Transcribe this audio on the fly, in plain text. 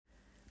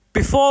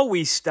Before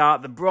we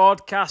start the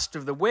broadcast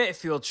of the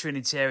Wakefield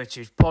Trinity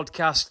Heritage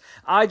podcast,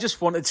 I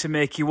just wanted to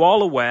make you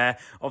all aware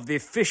of the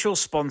official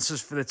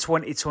sponsors for the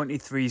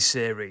 2023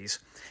 series.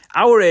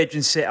 Our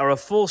agency are a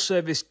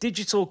full-service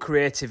digital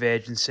creative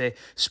agency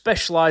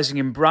specialising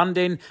in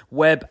branding,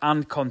 web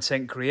and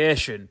content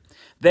creation.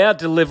 They are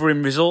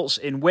delivering results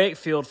in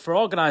Wakefield for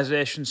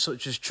organisations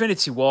such as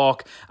Trinity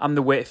Walk and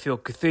the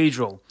Wakefield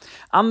Cathedral.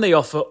 And they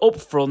offer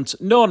upfront,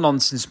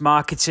 no-nonsense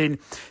marketing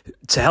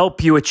to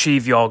help you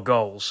achieve your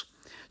goals.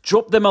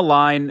 Drop them a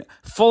line,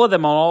 follow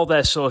them on all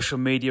their social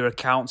media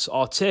accounts,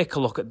 or take a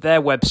look at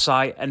their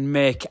website and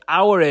make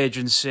our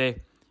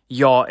agency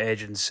your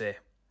agency.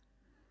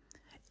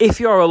 If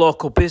you're a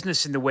local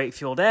business in the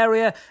Wakefield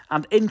area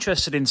and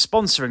interested in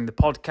sponsoring the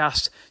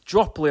podcast,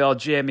 drop Lee or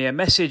Jamie a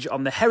message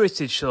on the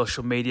Heritage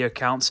social media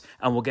accounts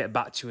and we'll get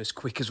back to you as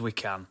quick as we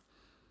can.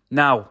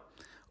 Now,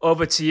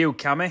 over to you,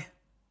 Cammy.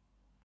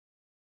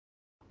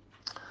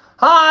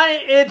 Hi,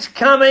 it's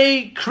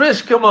Cammy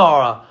Chris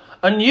Camara,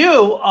 and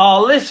you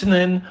are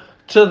listening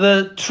to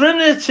the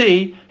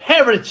Trinity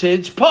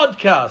Heritage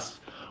Podcast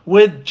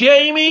with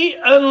Jamie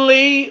and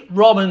Lee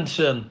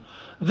Robinson.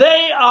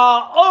 They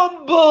are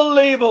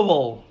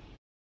unbelievable.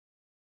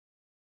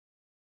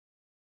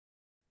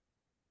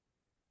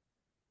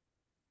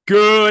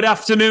 Good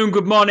afternoon,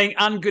 good morning,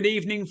 and good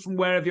evening from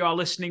wherever you are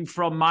listening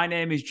from. My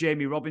name is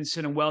Jamie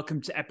Robinson, and welcome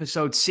to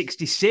episode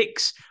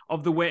 66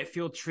 of the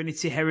Wakefield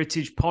Trinity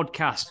Heritage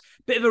Podcast.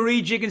 Bit of a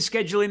rejig in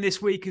scheduling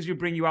this week as we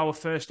bring you our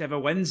first ever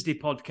Wednesday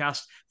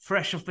podcast,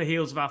 fresh off the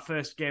heels of our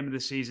first game of the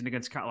season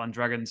against Catalan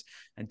Dragons,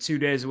 and 2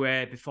 days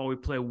away before we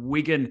play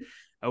Wigan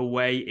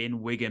away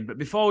in Wigan. But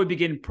before we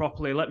begin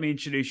properly, let me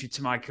introduce you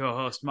to my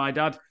co-host, my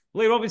dad,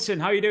 Lee Robinson.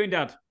 How are you doing,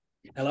 Dad?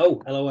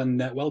 Hello, and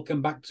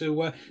welcome back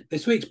to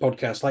this week's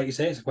podcast. Like you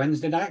say, it's a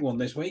Wednesday night one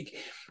this week.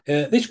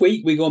 This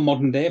week we go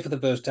modern day for the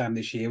first time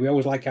this year. We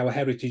always like our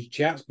heritage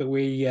chats, but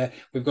we've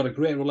got a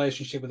great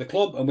relationship with the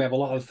club, and we have a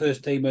lot of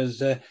first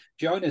teamers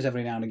join us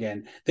every now and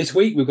again. This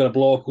week we've got a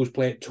bloke who's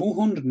played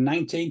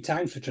 219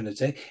 times for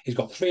Trinity. He's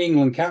got 3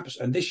 England caps,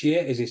 and this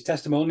year is his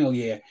testimonial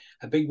year.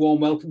 A big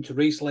warm welcome to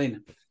Reece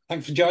Lyne.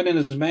 Thanks for joining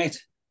us,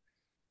 mate.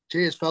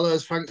 Cheers,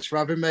 fellas. Thanks for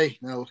having me.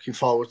 Looking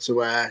forward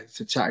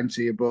to chatting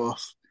to you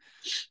both.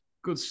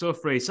 Good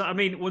stuff, Reece. So, I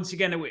mean, once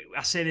again,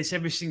 I say this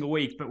every single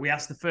week, but we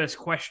ask the first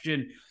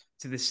question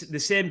to the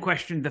same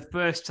question the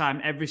first time,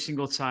 every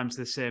single time to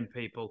the same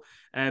people.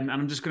 And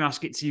I'm just going to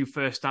ask it to you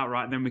first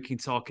outright, and then we can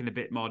talk in a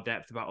bit more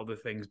depth about other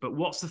things. But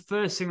what's the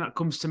first thing that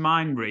comes to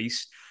mind,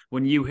 Reece,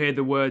 when you hear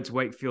the words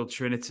Wakefield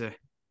Trinity?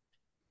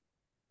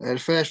 The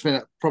first thing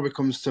that probably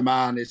comes to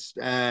mind is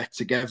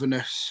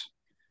togetherness.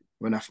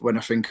 When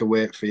I think of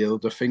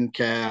Wakefield, I think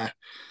a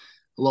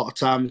lot of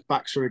times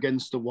backs are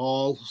against the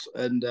walls,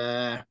 and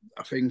I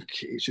think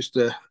it's just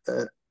a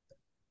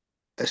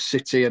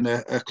city and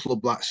a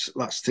club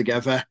that's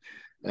together.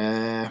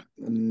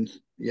 And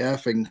yeah, I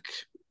think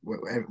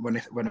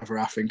whenever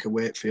I think of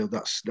Wakefield,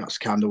 that's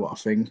kind of what I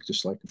think.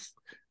 Just like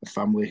a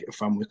family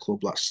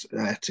club that's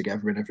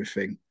together in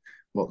everything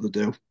what they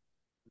do.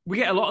 We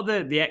get a lot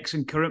of the ex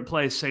and current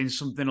players saying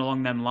something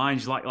along them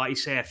lines, like you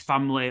say, a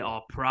family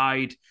or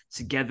pride,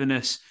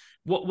 togetherness.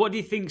 What do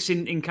you think's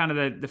in kind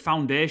of the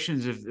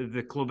foundations of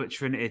the club at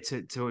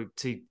Trinity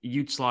to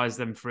utilise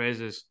them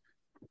phrases?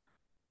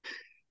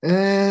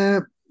 I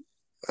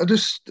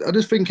just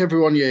think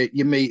everyone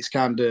you meet's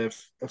kind of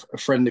a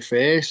friendly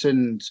face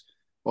and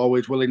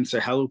always willing to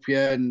help you.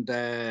 And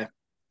I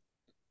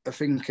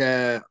think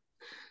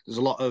there's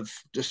a lot of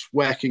just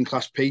working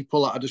class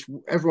people that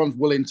everyone's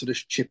willing to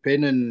just chip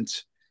in and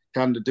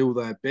kind of do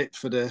their bit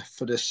for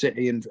the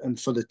city and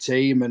for the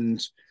team.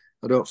 And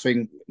I don't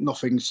think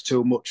nothing's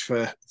too much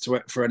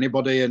for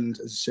anybody. And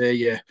as I say,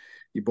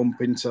 you bump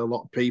into a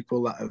lot of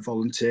people that are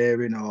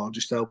volunteering or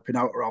just helping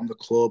out around the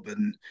club,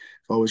 and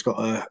I've always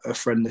got a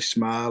friendly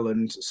smile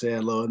and say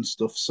hello and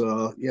stuff.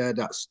 So yeah,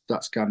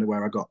 that's kind of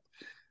where I got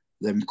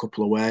them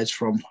couple of words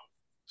from.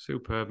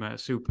 Superb, mate.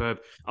 Superb.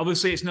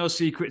 Obviously, it's no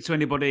secret to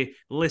anybody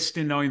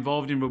listening or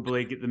involved in rugby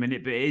league at the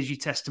minute, but it is your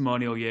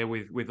testimonial year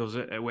with us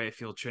at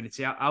Wakefield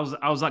Trinity.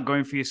 How's that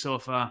going for you so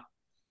far?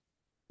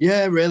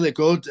 Yeah, really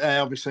good.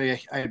 Obviously,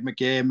 I had my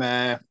game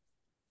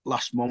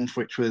last month,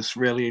 which was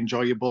really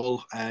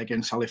enjoyable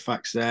against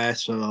Halifax there.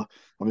 So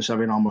obviously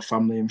having all my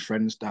family and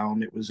friends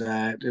down, it was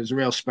a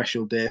real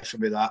special day for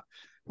me, that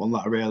one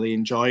that I really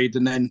enjoyed.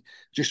 And then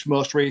just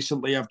most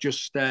recently, I've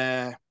just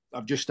had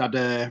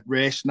a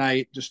race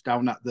night just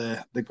down at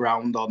the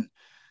ground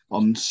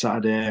on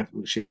Saturday,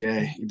 which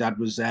your dad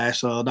was there.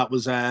 So that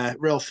was a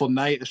real fun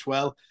night as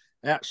well.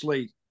 I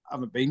actually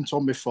haven't been to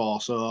one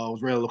before, so I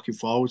was really looking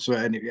forward to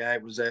it. And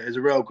it was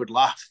a real good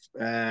laugh.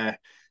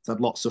 Had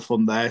lots of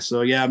fun there.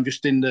 So yeah, I'm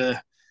just in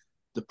the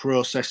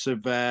process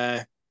of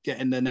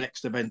getting the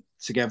next event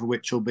together,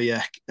 which will be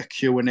a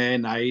Q&A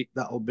night.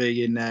 That'll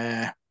be in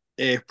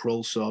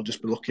April. So I'll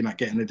just be looking at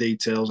getting the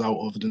details out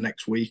over the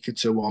next week or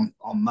two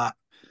on that.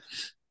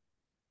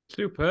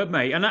 Superb,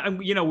 mate.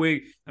 And you know,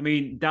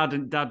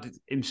 Dad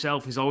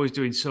himself is always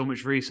doing so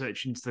much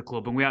research into the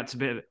club, and we've had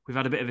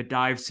a bit of a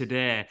dive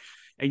today.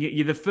 and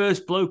you're the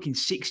first bloke in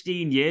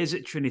 16 years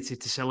at Trinity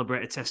to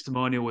celebrate a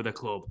testimonial with a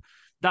club.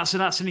 That's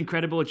an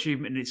incredible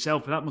achievement in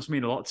itself, and that must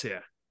mean a lot to you.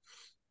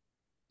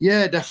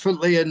 Yeah,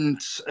 definitely. And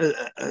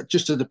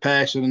just as a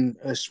person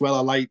as well,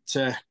 I like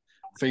to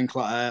think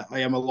like I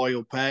am a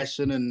loyal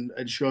person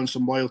and showing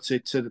some loyalty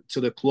to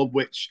the club,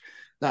 which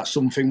that's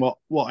something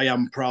what I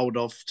am proud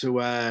of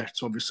to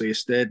obviously have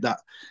stayed that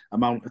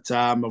amount of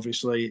time.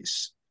 Obviously,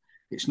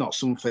 it's not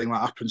something that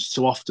happens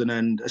too often,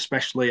 and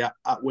especially at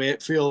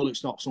Wakefield,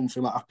 it's not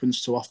something that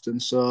happens too often.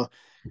 So,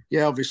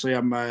 yeah, obviously,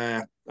 I'm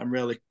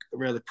really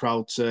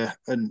proud to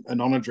and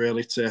honoured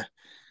really to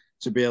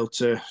be able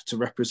to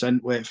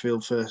represent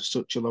Wakefield for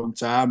such a long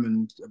time,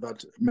 and I've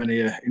had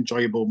many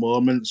enjoyable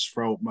moments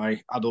throughout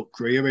my adult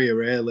career here,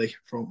 really,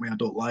 throughout my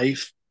adult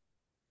life.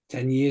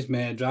 10 years,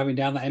 mate, driving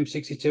down that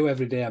M62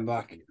 every day and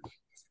back.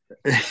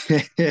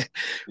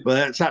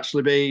 But it's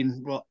actually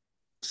been,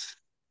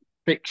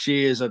 6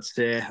 years, I'd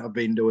say, I've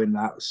been doing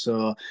that.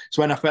 So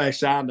when I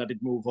first signed, I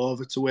did move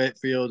over to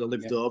Wakefield. I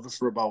lived over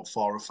for about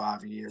 4 or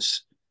 5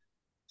 years.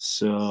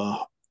 So,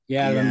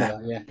 yeah, I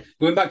remember that, yeah.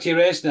 Going back to your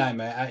race night,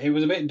 mate, it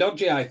was a bit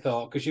dodgy, I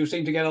thought, because you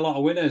seemed to get a lot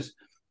of winners.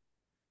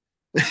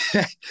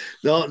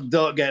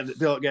 don't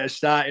get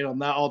started on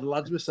that. All the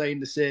lads were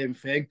saying the same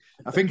thing.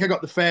 I think I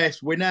got the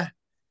first winner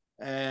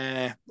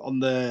on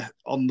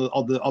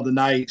the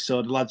night.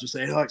 So the lads were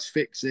saying, "Oh, it's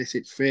fixed.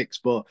 It's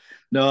fixed." But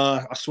no,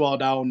 I swore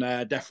down.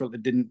 Definitely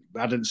didn't.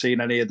 I hadn't seen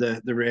any of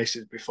the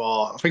races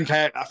before. I think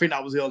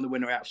that was the only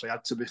winner I actually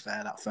had. To be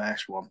fair, that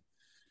first one.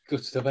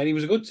 Good stuff. And it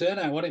was a good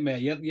turnout, wasn't it,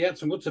 mate? You had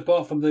some good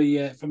support from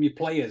your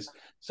players.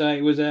 So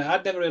it was.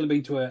 I'd never really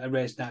been to a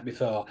race night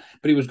before,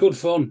 but it was good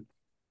fun.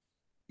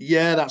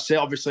 Yeah, that's it.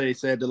 Obviously,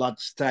 the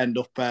lads turned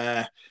up,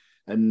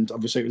 and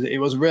obviously it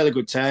was a really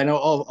good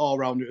turnout all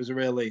around. It was a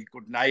really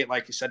good night.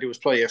 Like you said, it was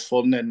plenty of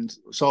fun, and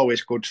it's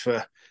always good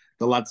for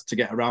the lads to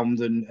get around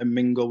and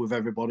mingle with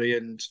everybody,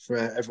 and for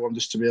everyone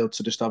just to be able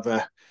to just have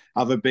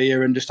a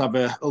beer and just have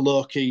a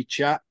low key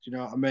chat. You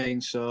know what I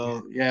mean?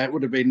 So yeah, it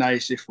would have been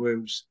nice if we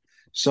was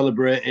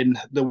celebrating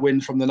the win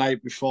from the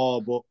night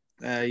before, but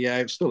yeah,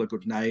 it's still a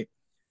good night.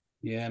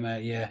 Yeah,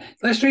 mate, yeah.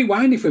 Let's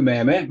rewind if we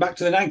may, mate. Back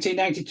to the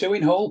 1992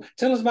 in Hull.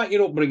 Tell us about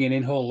your upbringing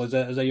in Hull as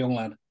a young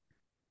lad.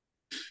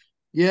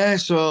 Yeah,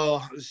 so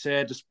as I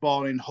say, just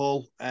born in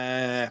Hull.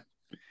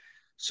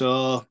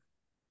 So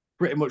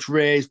pretty much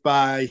raised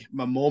by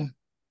my mum.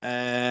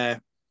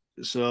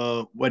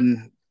 So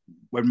when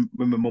my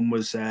mum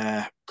was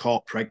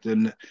caught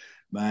pregnant,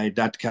 my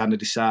dad kind of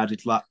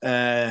decided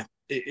that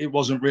it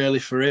wasn't really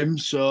for him.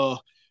 So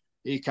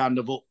he kind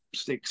of up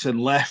sticks and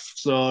left.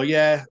 So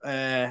yeah,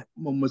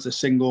 mum was a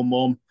single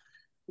mum,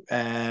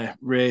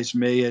 raised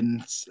me,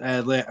 and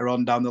later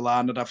on down the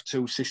line, I'd have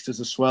two sisters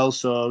as well.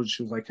 So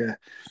she was like a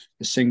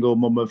single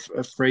mum of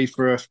three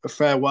for a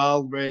fair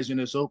while, raising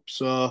us up.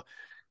 So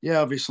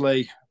yeah,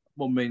 obviously,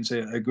 mum means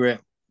a great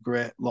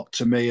lot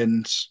to me,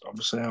 and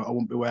obviously, I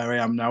wouldn't be where I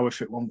am now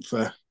if it weren't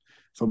for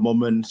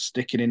mum and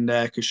sticking in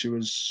there, because she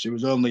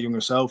was only young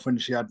herself when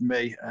she had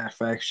me.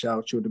 First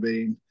child, she would have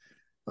been,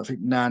 I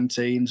think,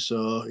 19,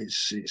 so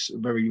it's a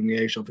very young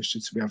age, obviously,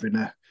 to be having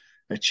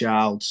a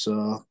child.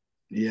 So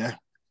yeah.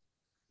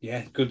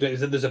 Yeah, good.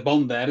 There's a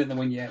bond there, isn't there,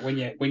 when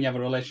you have a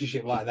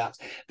relationship like that.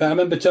 But I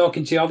remember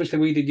talking to you. Obviously,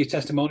 we did your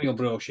testimonial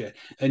brochure,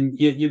 and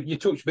you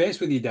touched base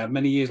with your dad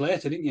many years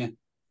later, didn't you?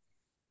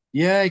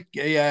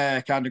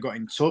 Yeah, kind of got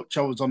in touch.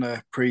 I was on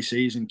a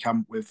pre-season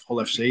camp with Hull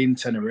FC in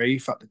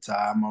Tenerife at the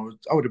time.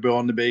 I would have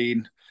only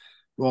been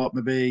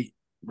maybe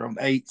around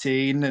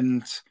 18,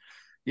 and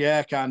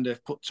yeah, kind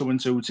of put two and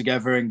two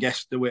together and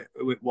guessed who it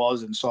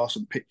was, and saw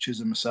some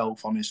pictures of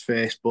myself on his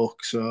Facebook.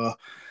 So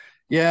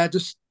yeah,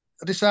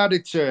 I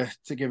decided to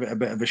give it a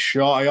bit of a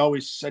shot. I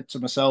always said to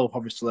myself,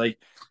 obviously,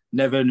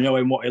 never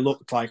knowing what he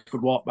looked like, I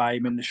could walk by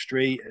him in the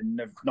street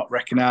and not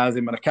recognise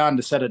him. And I kind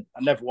of said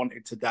I never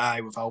wanted to die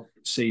without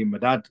seeing my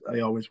dad. I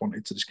always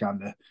wanted to just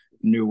kind of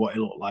knew what he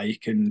looked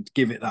like and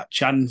give it that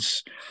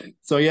chance.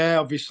 So yeah,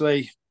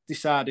 obviously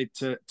decided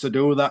to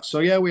do that. So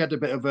yeah, we had a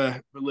bit of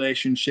a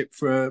relationship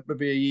for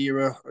maybe a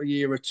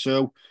year or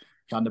two,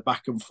 kind of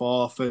back and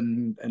forth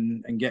and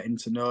getting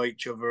to know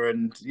each other.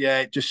 And yeah,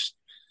 it just,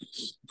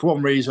 for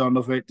one reason or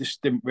another, it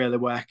just didn't really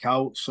work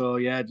out. So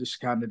yeah, just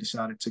kind of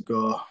decided to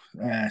go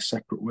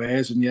separate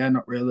ways. And yeah,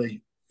 not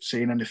really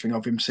seen anything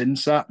of him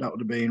since that. That would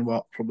have been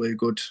probably a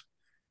good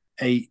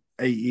eight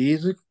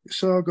years or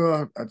so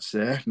ago, I'd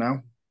say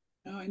now.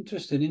 Oh,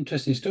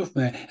 interesting stuff,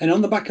 mate. And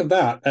on the back of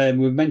that,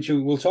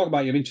 we'll talk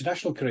about your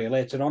international career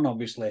later on,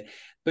 obviously.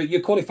 But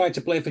you're qualified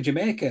to play for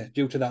Jamaica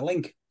due to that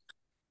link.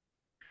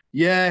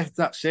 Yeah,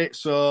 that's it.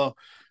 So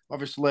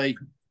obviously,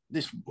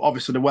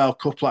 the World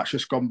Cup that's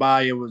just gone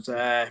by. It was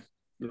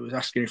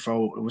asking if I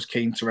was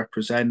keen to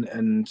represent,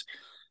 and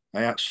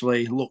I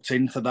actually looked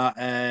into that.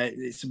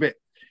 It's a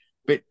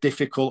bit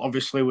difficult.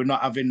 Obviously, we're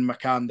not having my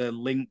kind of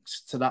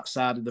linked to that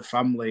side of the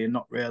family, and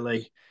not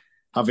really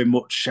having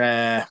much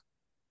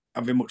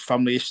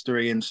family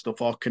history and stuff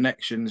or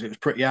connections. It was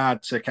pretty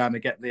hard to kind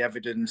of get the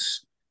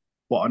evidence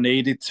what I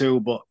needed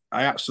to, but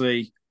I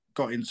actually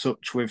got in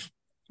touch with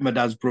my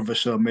dad's brother,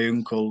 so my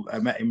uncle. I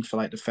met him for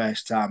like the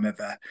first time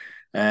ever.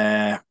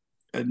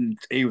 And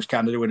he was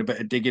kind of doing a bit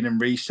of digging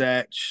and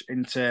research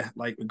into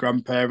like the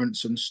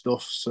grandparents and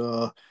stuff.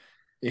 So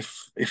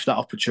if that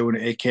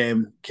opportunity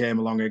came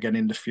along again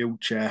in the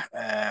future,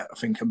 I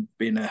think I'm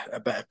in a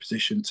better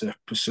position to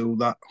pursue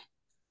that.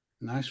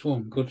 Nice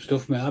one, good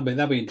stuff, mate.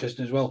 That'd be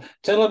interesting as well.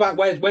 Tell about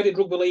where did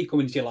rugby league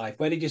come into your life?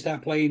 Where did you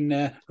start playing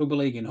rugby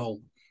league in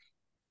Hull?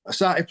 I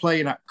started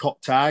playing at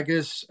Cock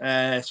Tigers,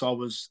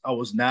 so I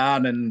was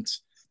 9, and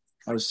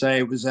I would say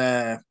it was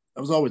I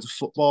was always a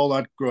football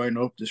lad growing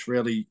up, just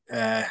really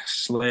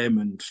slim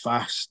and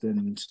fast,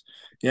 and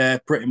yeah,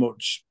 pretty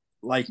much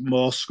like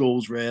most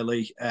schools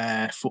really.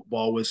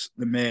 Football was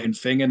the main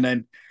thing, and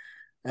then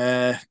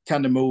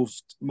kind of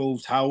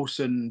moved house,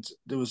 and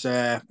there was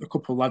a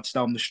couple of lads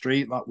down the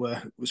street that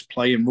was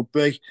playing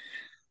rugby.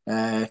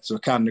 So I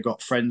kind of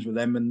got friends with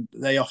them, and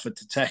they offered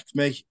to take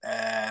me.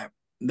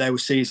 They were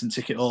season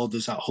ticket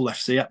holders at Hull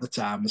FC at the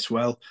time as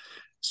well.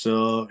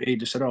 So he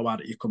just said, "Oh, why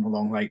don't you come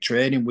along like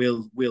training?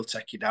 We'll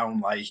take you down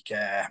like."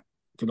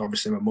 Because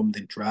obviously my mum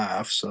didn't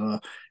drive, so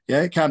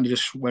yeah, it kind of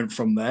just went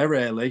from there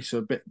really. So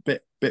a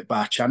bit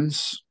by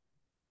chance.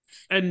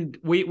 And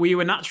were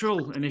you a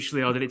natural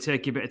initially, or did it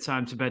take you a bit of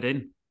time to bed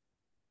in?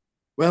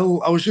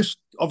 Well, I was just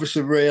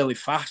obviously really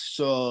fast.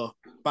 So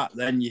back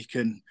then, you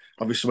can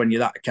obviously when you're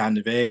that kind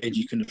of age,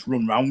 you can just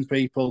run around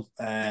people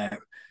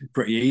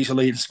pretty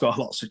easily and score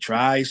lots of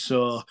tries.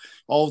 So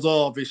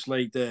although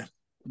obviously the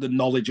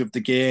knowledge of the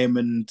game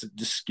and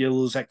the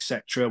skills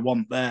etc.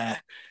 weren't there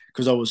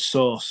because I was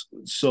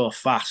so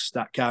fast,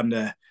 that kind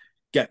of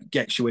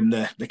gets you in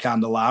the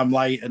kind of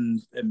limelight,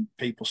 and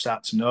people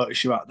start to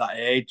notice you at that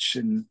age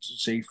and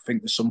see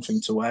think there's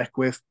something to work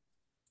with.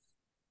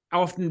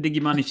 How often did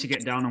you manage to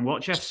get down and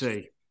watch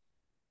FC?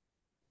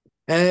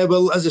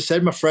 Well, as I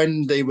said, my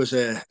friend, he was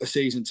a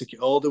season ticket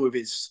holder with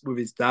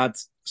his dad,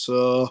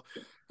 so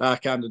I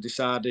kind of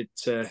decided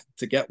to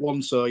get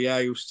one. So yeah,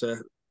 I used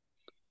to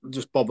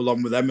just bob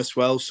along with them as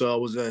well. So I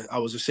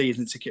was a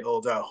season ticket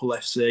holder at Hull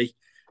FC.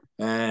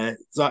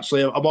 So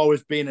actually, I've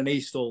always been an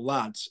East Hull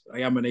lad.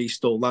 I am an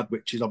East Hull lad,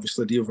 which is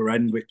obviously the other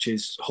end, which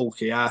is Hull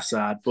KR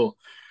side. But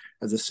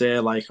as I say,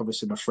 like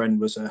obviously my friend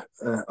was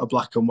a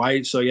black and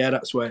white, so yeah,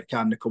 that's where it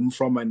kind of come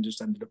from, and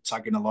just ended up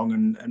tagging along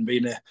and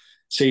being a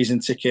season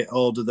ticket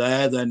holder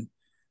there. Then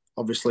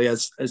obviously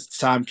as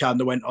time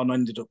kind of went on, I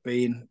ended up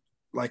being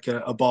like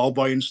a ball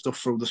boy and stuff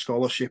through the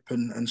scholarship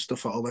and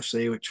stuff at Hull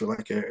FC, which were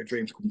like a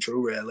dream come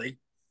true, really.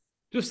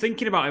 Just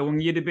thinking about it, when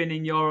you'd have been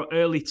in your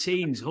early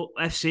teens, Hull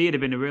FC would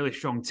have been a really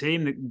strong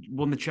team that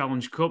won the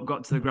Challenge Cup,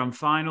 got to the grand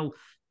final,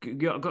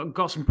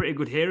 got some pretty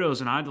good heroes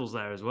and idols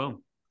there as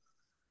well.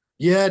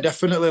 Yeah,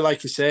 definitely.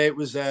 Like you say, it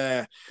was,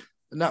 and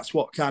that's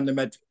what kind of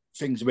made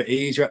things a bit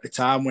easier at the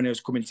time when I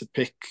was coming to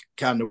pick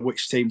kind of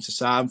which team to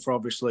sign for.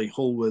 Obviously,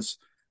 Hull was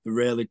the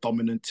really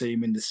dominant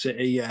team in the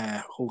city.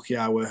 Hull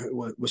KR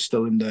were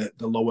still in the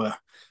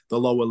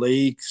lower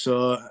league.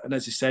 So, and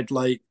as you said,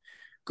 like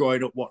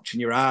growing up watching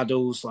your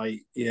idols,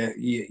 like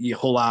your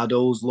Hull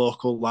idols,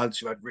 local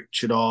lads. You had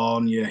Richard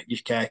on, your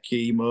Kirk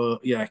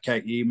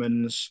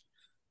Eamons,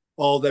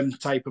 all them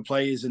type of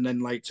players, and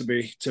then like to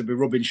be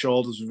rubbing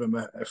shoulders with them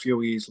a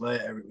few years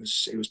later,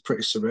 it was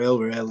pretty surreal,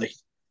 really.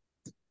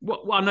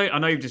 Well, I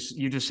know you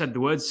just said the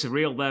word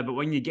surreal there, but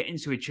when you get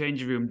into a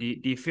changing room, do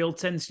you feel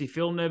tense? Do you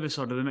feel nervous,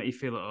 or do they make you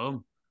feel at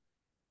home?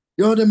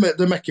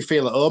 They make you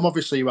feel at home.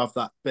 Obviously, you have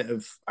that bit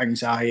of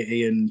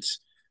anxiety and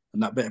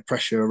that bit of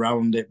pressure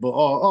around it, but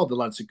all the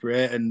lads are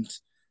great and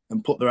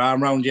put their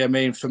arm around you. I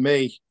mean, for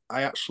me,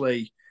 I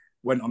actually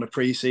went on a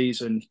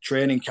pre-season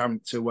training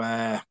camp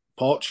to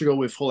Portugal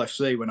with Hull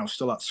FC when I was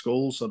still at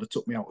school. So they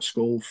took me out of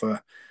school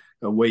for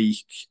a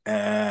week.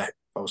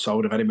 So I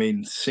would have only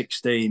been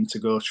 16 to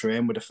go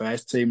train with the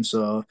first team.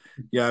 So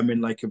yeah, I'm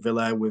in like a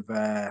villa with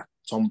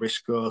Tom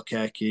Briscoe,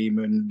 Kirk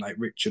Eamon, like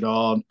Richard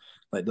Horn,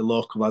 like the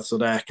local lads. So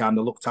they kind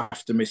of looked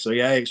after me. So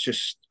yeah, it's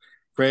just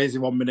crazy.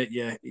 One minute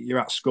you're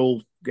at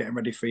school getting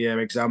ready for your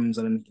exams,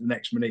 and then the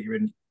next minute you're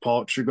in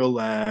Portugal,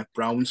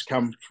 Browns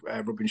camp,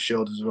 rubbing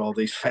shoulders with all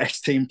these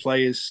first team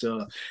players.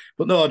 So,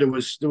 but no, there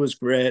was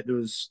great. There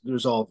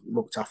was all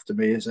looked after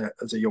me as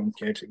a young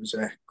kid. It was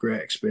a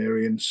great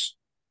experience.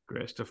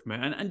 Great stuff, mate.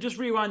 And just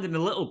rewinding a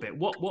little bit,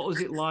 what was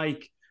it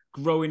like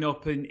growing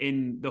up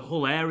in the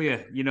Hull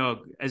area? You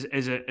know, as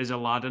a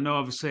lad, I know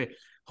obviously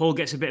Hull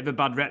gets a bit of a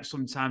bad rep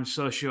sometimes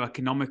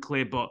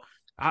socio-economically, but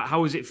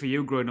how was it for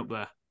you growing up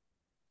there?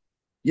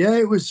 Yeah,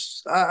 it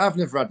was. I've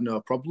never had no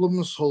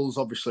problems. Hull's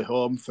obviously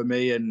home for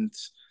me, and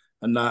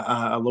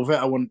I love it.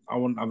 I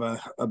wouldn't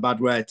have a bad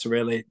word to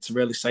really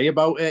say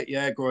about it.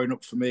 Yeah, growing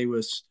up for me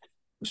was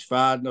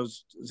fun. I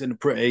was in a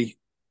pretty.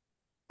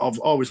 I've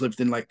always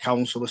lived in like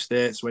council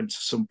estates. Went to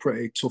some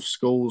pretty tough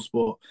schools,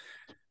 but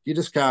you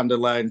just kind of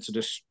learn to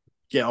just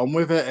get on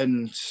with it,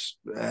 and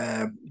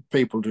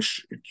people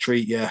just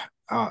treat you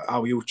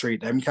how you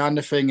treat them, kind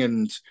of thing,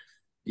 and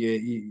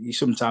you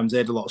sometimes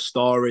heard a lot of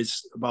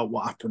stories about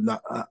what happened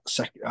at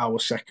our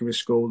secondary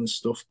school and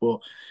stuff. But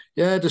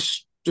yeah,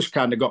 just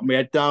kind of got my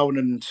head down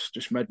and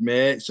just made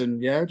mates, and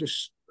yeah,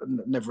 just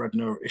never had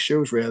no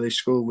issues really.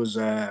 School was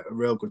a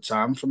real good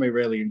time for me,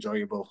 really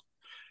enjoyable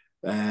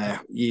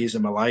years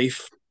of my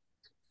life.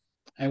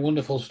 And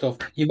wonderful stuff.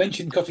 You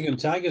mentioned Cottingham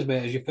Tigers,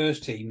 mate, as your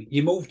first team.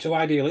 You moved to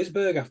Ideal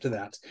Isberg after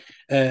that,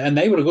 and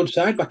they were a good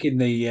side back in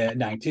the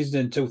 90s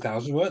and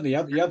 2000s, weren't they?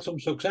 You had some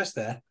success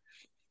there.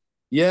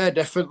 Yeah,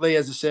 definitely.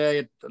 As I say,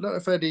 I don't know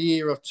if I had a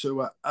year or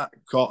two at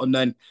Cot, and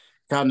then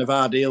kind of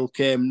Ideal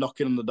came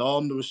knocking on the door.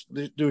 And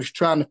there was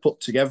trying to put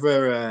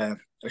together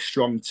a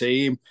strong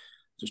team,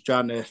 just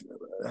trying to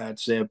I'd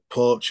say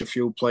poach a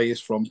few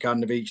players from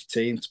kind of each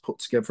team to put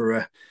together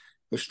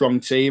a strong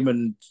team.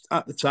 And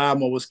at the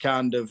time, I was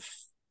kind of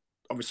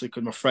obviously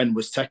because my friend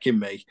was taking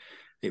me,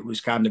 it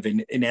was kind of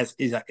in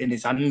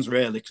his hands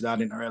really because I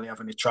didn't really have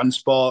any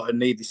transport,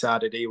 and he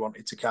decided he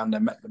wanted to kind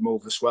of make the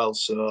move as well.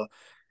 So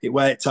it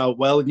worked out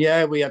well, and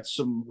yeah, we had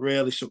some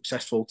really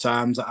successful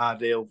times at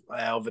Ideal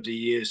over the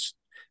years.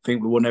 I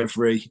think we won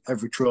every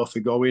trophy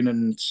going,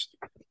 and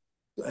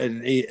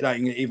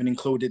that even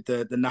included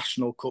the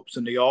national cups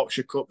and the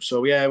Yorkshire Cup.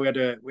 So yeah, we had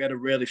a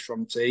really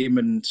strong team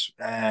and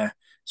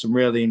some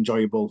really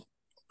enjoyable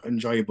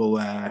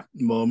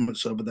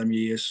moments over them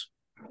years.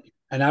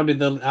 And how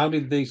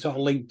did the sort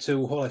of link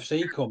to Hull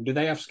FC come? Did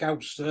they have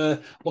scouts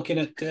looking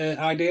at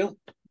Ideal?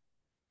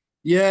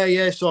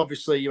 Yeah. So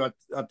obviously you had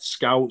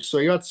scouts. So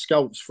you had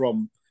scouts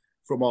from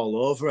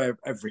all over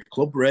every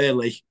club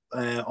really,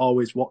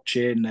 always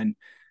watching, and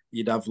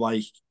you'd have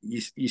like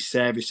your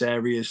service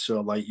areas,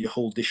 so like your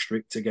Hull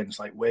district against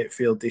like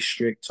Wakefield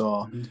district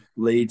or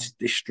Leeds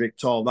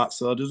district, all that.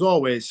 So there's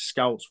always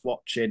scouts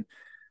watching.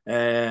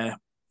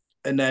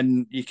 And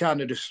then you kind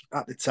of just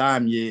at the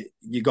time you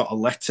got a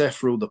letter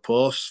through the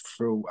post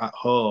through at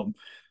home,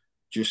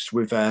 just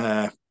with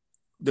the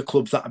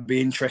clubs that would be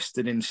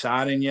interested in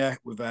signing you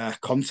with a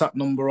contact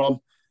number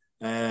on,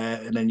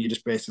 and then you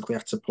just basically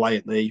had to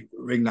politely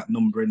ring that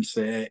number and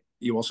say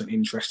you wasn't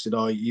interested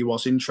or you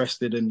was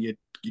interested, and you'd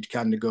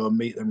kind of go and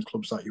meet them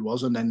clubs that you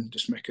was, and then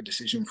just make a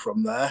decision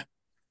from there.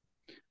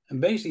 And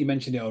basically, you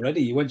mentioned it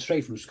already. You went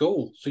straight from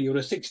school, so you were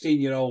a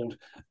 16-year-old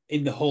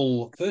in the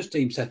Hull first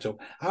team setup.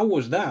 How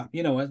was that?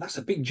 You know, that's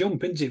a big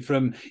jump, isn't it,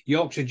 from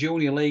Yorkshire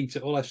Junior League to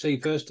Hull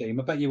FC first team?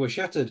 I bet you were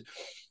shattered.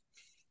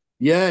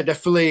 Yeah,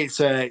 definitely.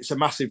 It's a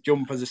massive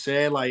jump, as I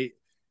say. Like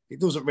it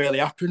doesn't really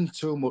happen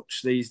too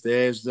much these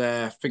days.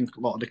 I think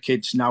a lot of the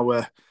kids now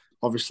are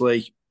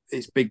obviously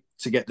it's big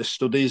to get the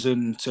studies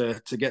and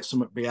to get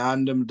something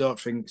behind them. I don't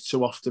think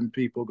too often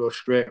people go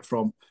straight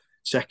from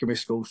secondary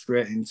school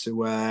straight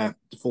into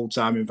the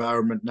full-time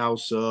environment now.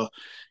 So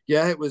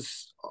yeah, it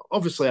was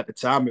obviously at the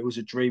time it was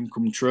a dream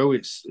come true.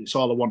 It's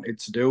all I wanted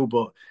to do,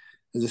 but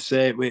as I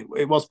say,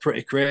 it was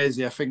pretty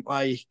crazy. I think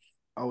like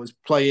I was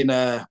playing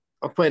a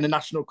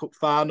National Cup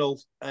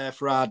final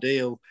for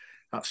Ideal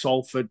at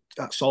Salford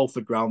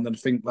ground, and I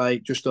think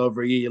like just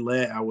over a year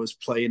later I was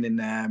playing in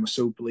my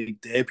Super League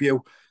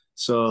debut.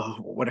 So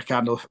when I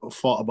kind of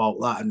thought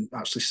about that and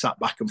actually sat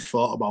back and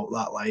thought about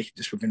that, like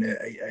just within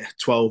a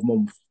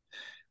 12-month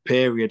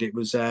period, it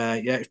was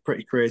it's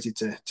pretty crazy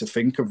to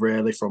think of,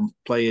 really, from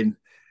playing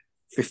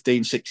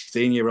 15,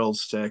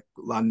 16-year-olds to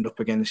land up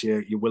against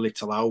your Willie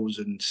Talaus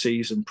and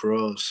seasoned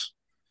pros.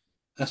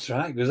 That's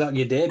right, because that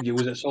your debut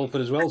was at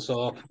Salford as well.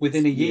 So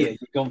within a year,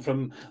 you've gone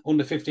from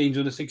under 15s,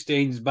 under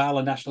 16s,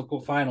 Barla National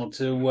Cup final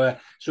to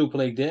Super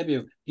League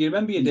debut. Do you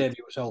remember your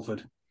debut at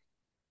Salford?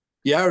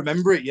 Yeah, I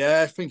remember it.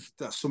 Yeah, I think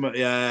that's something.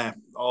 Yeah,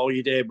 all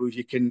your debuts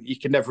you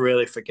can never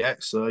really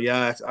forget. So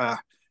yeah, I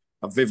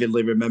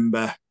vividly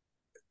remember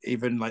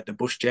even like the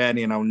bus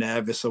journey and how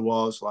nervous I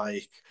was.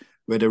 Like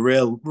we had a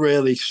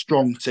really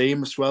strong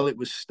team as well. It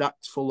was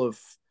stacked full of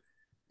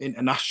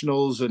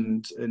internationals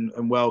and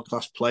world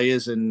class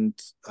players, and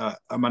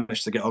I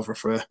managed to get over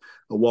for a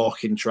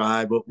walking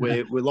try, but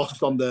we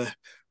lost on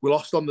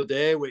the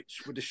day,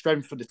 which with the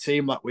strength of the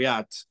team that we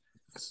had.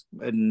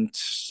 And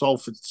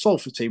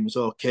Salford team was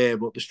okay,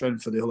 but the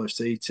strength of the Hull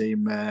FC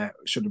team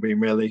should have been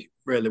really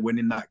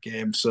winning that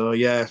game. So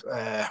yeah,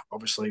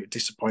 obviously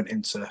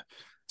disappointing to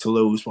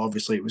lose, but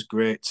obviously it was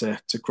great to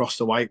cross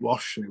the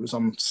whitewash. It was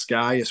on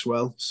Sky as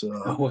well,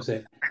 so was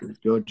it? It was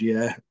good,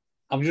 yeah.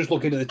 I'm just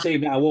looking at the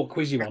team now. I won't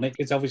quiz you on it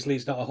because obviously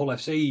it's not a Hull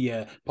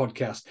FC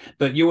podcast.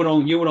 But you were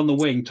on the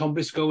wing. Tom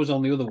Briscoe was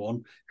on the other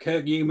one.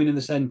 Kirk Newman in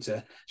the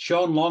centre.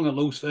 Sean Long at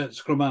loose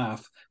scrum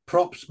half.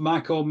 Props: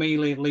 Michael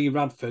Mealy, Lee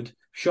Radford,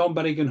 Sean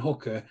Berrigan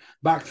hooker.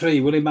 Back three: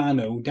 Willie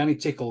Manu, Danny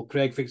Tickle,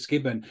 Craig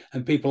Fitzgibbon,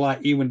 and people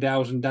like Ewan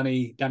Dowes and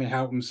Danny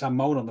Houghton, Sam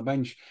Moan on the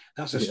bench.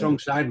 That's a strong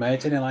side, mate,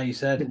 isn't it? Like you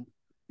said.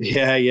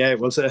 Yeah, it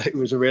was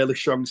a really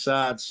strong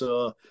side.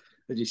 So,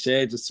 as you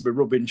say, just to be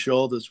rubbing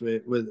shoulders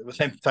with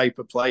them type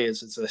of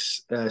players as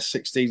a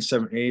 16,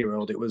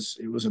 17-year-old, it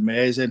was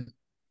amazing.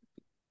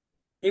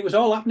 It was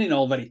all happening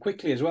all very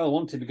quickly as well,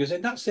 wasn't it? Because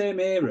in that same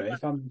era,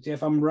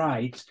 if I'm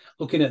right,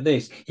 looking at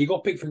this, he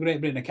got picked for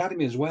Great Britain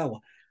Academy as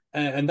well,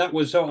 and that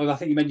was sort of, I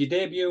think you made your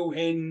debut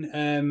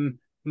in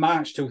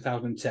March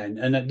 2010,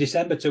 and at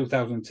December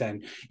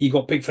 2010, you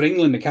got picked for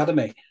England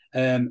Academy.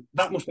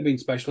 That must have been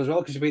special as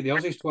well because you beat the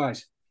Aussies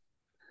twice.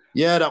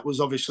 Yeah, that was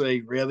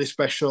obviously really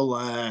special.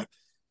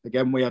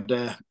 again, we had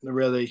a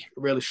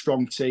really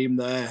strong team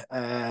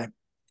there,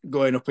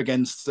 going up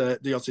against the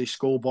Aussie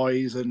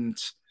schoolboys, and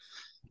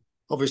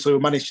obviously we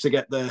managed to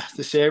get the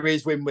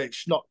series win,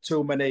 which not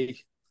too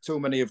many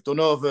have done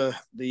over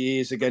the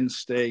years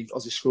against the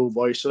Aussie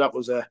schoolboys. So that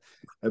was a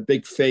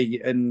big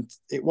feat, and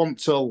it wasn't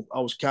till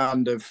I was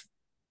kind of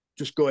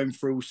just going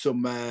through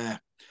some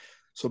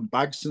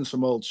bags and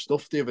some old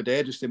stuff the other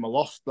day, just in my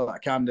loft, that I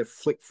kind of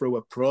flicked through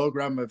a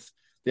program of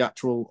the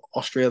actual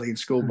Australian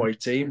schoolboy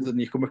teams, and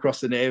you come across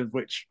the names,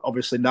 which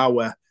obviously now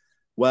are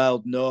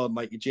well known,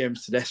 like your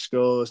James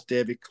Tedesco's,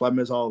 David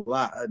Clemmers, all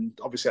that. And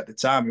obviously at the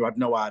time you had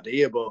no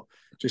idea, but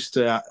just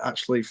to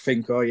actually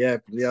think, oh yeah,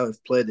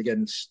 I've played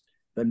against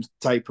them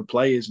type of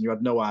players, and you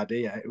had no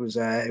idea. It was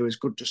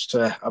good just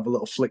to have a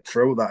little flick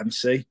through that and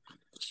see.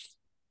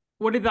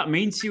 What did that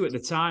mean to you at the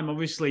time?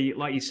 Obviously,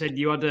 like you said,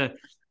 you had a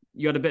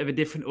bit of a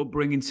different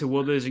upbringing to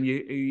others, and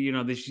you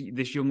know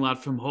this young lad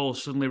from Hull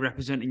suddenly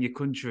representing your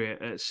country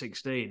at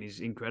 16 is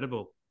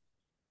incredible.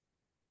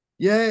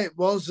 Yeah, it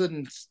was,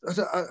 and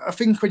I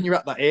think when you're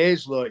at that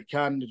age, though, it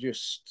kind of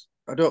just,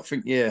 I don't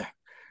think you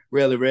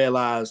really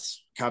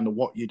realise kind of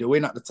what you're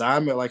doing at the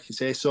time. But like you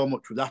say, so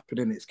much was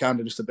happening. It's kind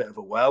of just a bit of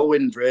a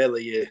whirlwind,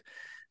 really.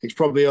 It's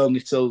probably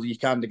only till you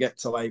kind of get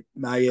to like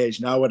my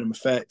age now, when I'm a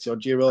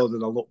 30-odd-year-old,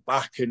 and I look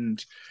back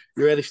and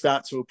you really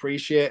start to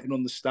appreciate and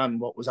understand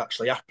what was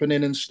actually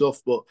happening and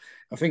stuff. But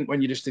I think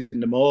when you're just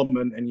in the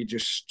moment and you're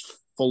just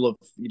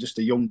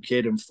a young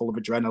kid and full of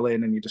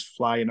adrenaline and you're just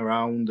flying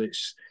around,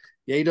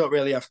 you don't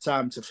really have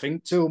time to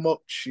think too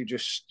much. You're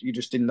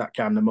just in that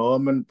kind of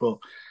moment. But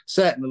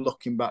certainly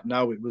looking back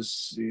now, it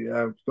was,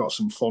 I've got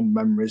some fond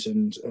memories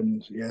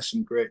and yeah,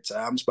 some great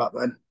times back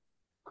then.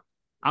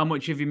 How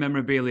much of your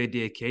memorabilia do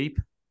you keep?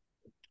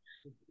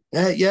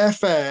 Yeah,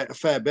 a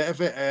fair bit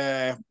of it.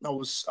 I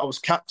was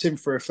captain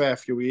for a fair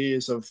few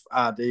years of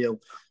our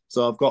deal,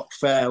 so I've got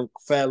fair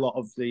lot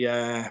of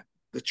the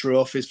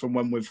trophies from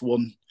when we've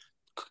won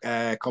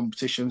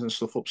competitions and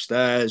stuff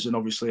upstairs, and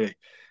obviously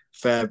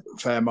fair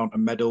amount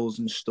of medals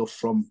and stuff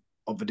from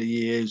over the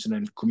years, and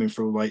then coming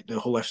through like the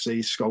Hull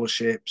FC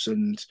scholarships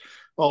and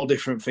all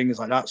different things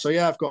like that. So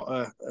yeah, I've got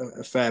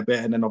a fair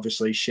bit, and then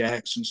obviously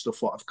shirts and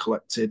stuff what I've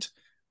collected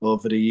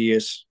over the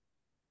years.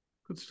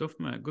 Good stuff,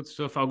 mate. Good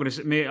stuff. I'm going to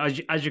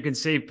say, as you can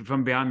see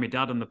from behind me,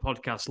 Dad, on the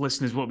podcast,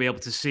 listeners won't be able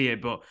to see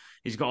it, but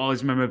he's got all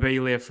his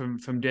memorabilia from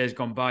days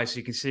gone by, so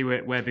you can see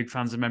we're big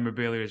fans of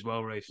memorabilia as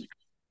well, Reece.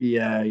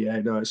 Yeah,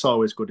 no, it's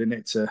always good, isn't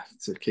it,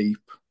 to keep.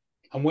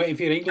 I'm waiting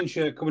for your England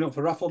shirt coming up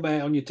for raffle,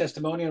 mate, on your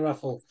testimonial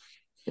raffle.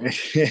 Yeah,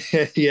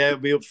 it'll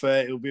be up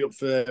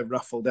for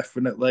raffle,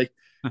 definitely.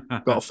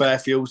 I've got a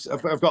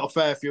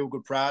fair few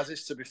good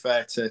prizes, to be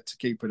fair, to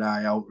keep an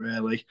eye out,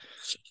 really.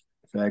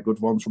 Fair good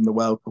one from the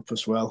World Cup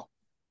as well.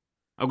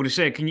 I'm going to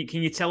say, can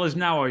you tell us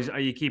now, or are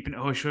you keeping it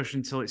hush hush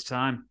until it's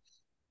time?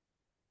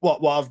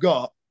 What I've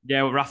got?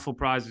 Yeah, well, raffle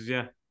prizes,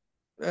 yeah.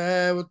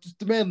 Well,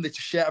 mainly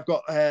to share. I've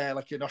got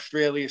like an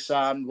Australia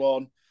signed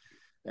one,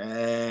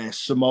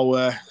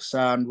 Samoa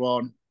signed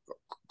one,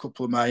 a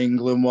couple of my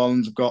England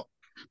ones. I've got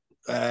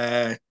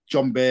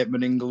John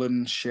Bateman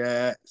England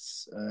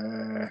shirts,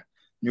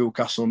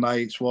 Newcastle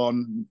Knights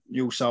one,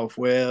 New South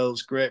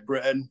Wales, Great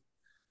Britain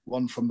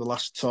one from the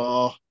last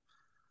tour.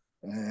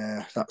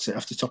 That's it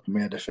off the top of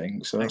my head, I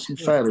think. So some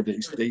fairly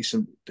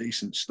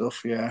decent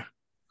stuff, yeah.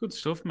 Good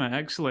stuff, mate.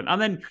 Excellent.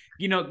 And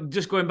then,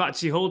 just going back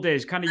to your Hull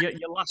days, kind of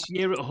your last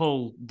year at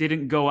Hull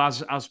didn't go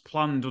as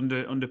planned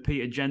under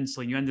Peter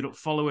Gentling. You ended up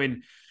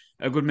following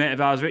a good mate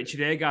of ours,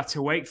 Richard Agar,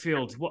 to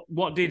Wakefield.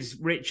 What did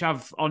Rich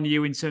have on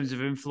you in terms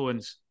of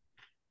influence?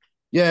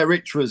 Yeah,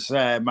 Rich was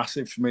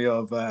massive for me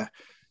over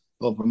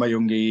my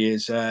younger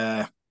years.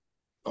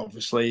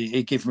 Obviously,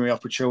 he gave me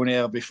opportunity.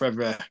 I'll be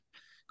forever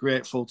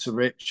grateful to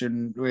Rich,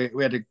 and we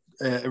had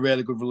a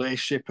really good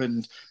relationship.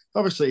 And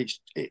obviously,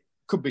 it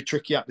could be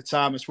tricky at the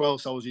time as well.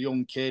 So I was a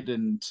young kid,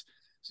 and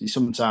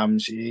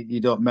sometimes you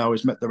don't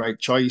always make the right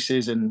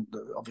choices, and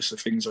obviously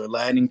things are a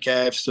learning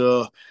curve.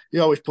 So he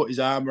always put his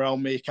arm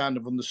around me, kind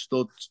of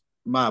understood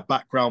my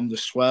background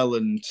as well,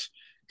 and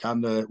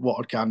kind of what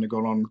had kind of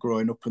gone on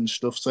growing up and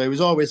stuff. So he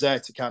was always there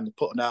to kind of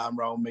put an arm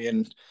around me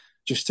and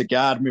just to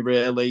guard me,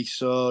 really.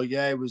 So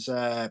yeah, it was.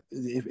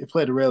 It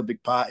played a real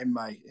big part in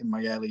my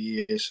early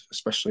years,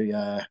 especially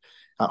at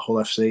Hull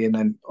FC, and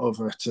then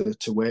over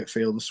to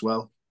Wakefield as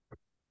well.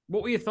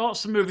 What were your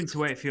thoughts on moving to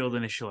Wakefield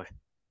initially?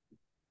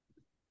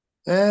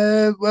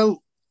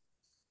 Well,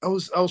 I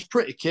was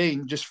pretty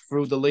keen just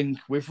through the link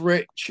with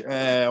Rich.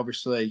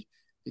 Obviously,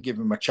 he gave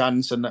him a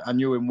chance, and I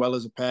knew him well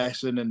as a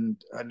person,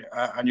 and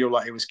I knew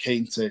like he was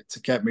keen to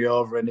get me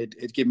over, and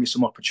he'd give me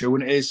some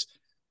opportunities.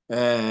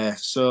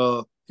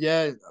 So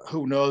yeah,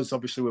 who knows?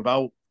 Obviously,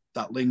 without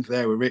that link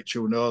there with Rich,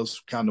 who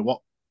knows kind of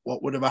what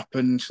would have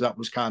happened? So that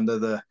was kind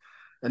of the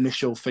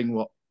initial thing.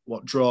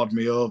 What drawed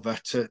me over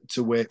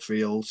to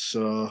Wakefield.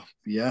 So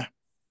yeah.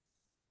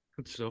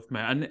 Good stuff,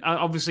 mate. And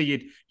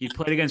obviously, you'd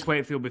played against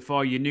Wakefield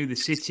before. You knew the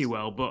city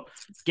well, but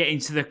getting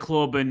to the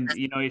club, and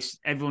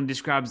everyone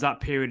describes that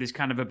period as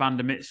kind of a band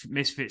of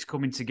misfits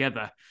coming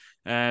together.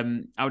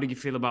 How did you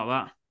feel about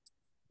that?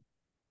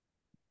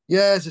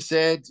 Yeah, as I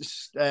said,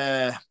 just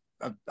I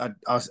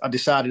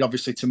decided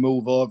obviously to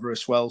move over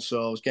as well,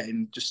 so I was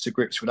getting just to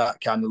grips with that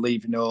kind of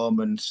leaving home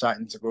and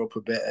starting to grow up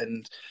a bit.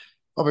 And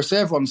obviously,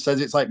 everyone says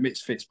it's like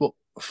misfits, but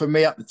for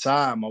me at the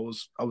time, I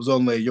was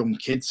only a young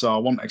kid, so I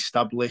wasn't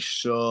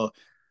established. So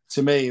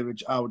to me,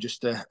 I was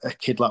just a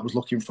kid that was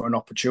looking for an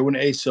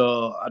opportunity.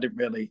 So I didn't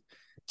really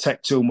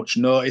take too much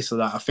notice of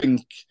that. I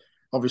think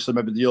obviously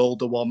maybe the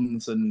older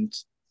ones and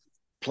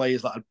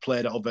players that had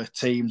played at other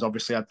teams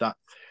obviously had that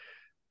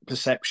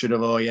perception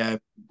of, oh yeah,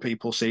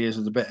 people see us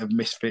as a bit of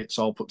misfits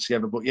all put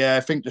together. But yeah, I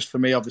think just for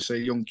me, obviously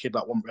a young kid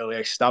that wasn't really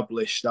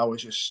established, I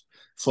was just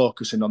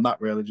focusing on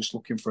that really, just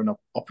looking for an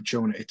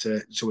opportunity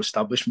to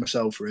establish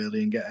myself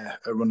really and get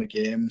a run of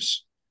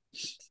games.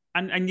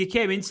 And you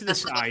came into the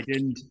side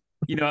and,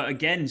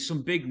 again,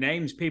 some big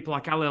names, people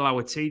like Ali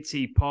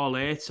Lawatiti, Paul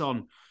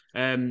Ayton,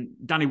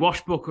 Danny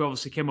Washbrook, who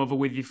obviously came over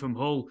with you from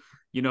Hull,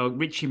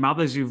 Richie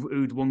Mathers,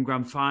 who'd won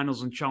grand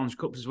finals and challenge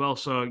cups as well.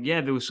 So,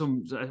 yeah, there were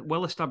some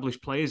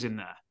well-established players in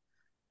there.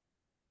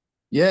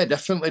 Yeah,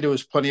 definitely. There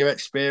was plenty of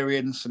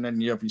experience. And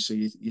then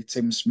obviously your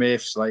Tim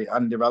Smiths, like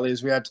Andy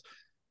Valleys. We had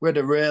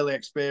a really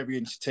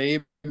experienced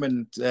team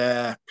and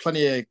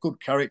plenty of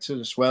good characters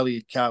as well. You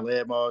had Carl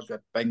Amors, we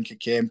had Ben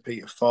Kane,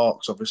 Peter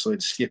Fawkes, obviously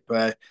the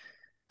skipper,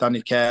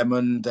 Danny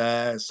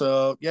Kermond.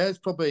 So yeah, it's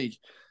probably,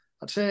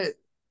 I'd say,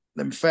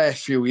 them fair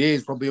few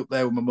years probably up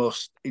there with my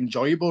most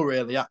enjoyable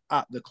really at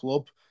the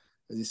club.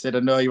 As you said,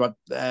 I know you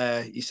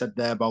said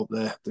there about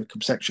the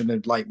conception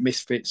of like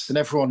misfits and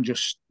everyone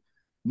just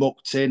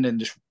mucked in and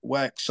just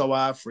worked so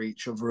hard for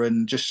each other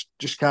and just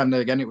kind of,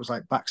 again, it was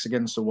like backs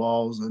against the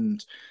walls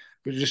and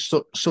it was just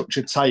such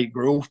a tight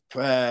group.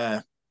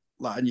 And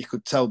you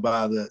could tell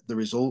by the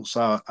results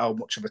how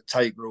much of a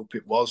tight group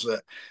it was.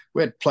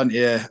 We had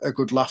plenty of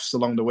good laughs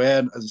along the way.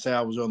 And as I say,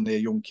 I was only a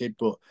young kid,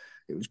 but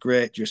it was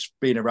great just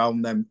being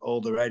around them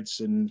older heads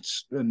and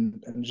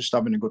just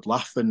having a good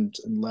laugh and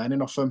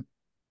learning off them.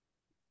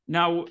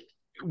 Now,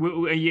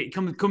 it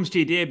comes to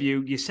your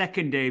debut, your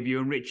second debut,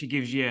 and Richie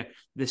gives you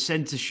the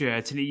centre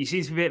shirt, and it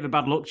seems to be a bit of a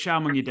bad luck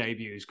charm on your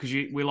debuts because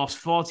we lost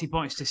 40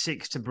 points to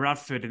 6 to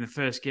Bradford in the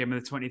first game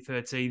of the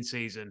 2013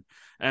 season.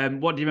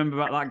 What do you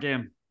remember about that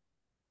game?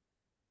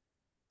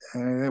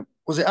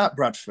 Was it at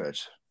Bradford?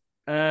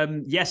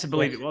 Yes, I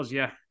believe it was.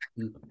 Yeah.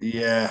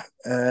 Yeah.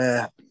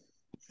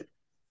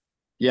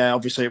 Yeah,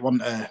 obviously it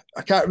wasn't.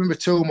 I can't remember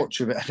too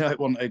much of it. I know it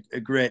wasn't a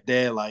great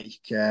day. I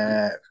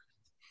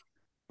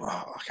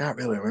can't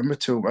really remember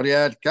too much.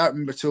 Yeah, I can't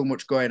remember too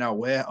much going our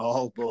way at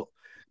all. But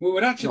we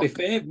were actually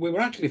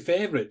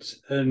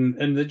favourites,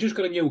 and they just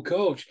got a new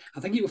coach. I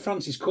think it was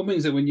Francis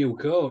Cummins that was new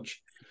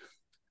coach.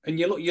 And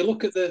you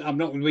look at the. I'm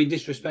not being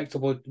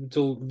disrespectful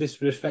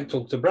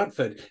to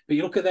Bradford, but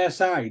you look at their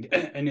side,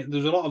 and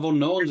there's a lot of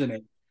unknowns in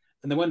it,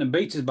 and they went and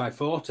beat us by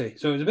 40.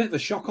 So it was a bit of a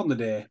shock on the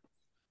day.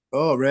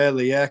 Oh,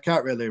 really? Yeah, I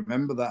can't really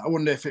remember that. I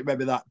wonder if it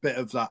maybe that bit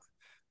of that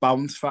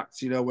bounce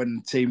factor,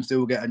 when teams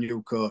do get a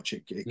new coach,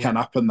 it can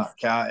happen, that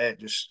can't it?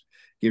 Just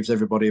gives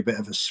everybody a bit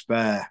of a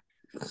spare.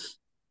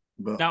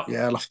 But now,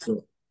 yeah, I'll have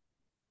to.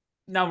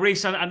 Now,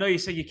 Reece, I know you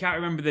said you can't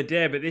remember the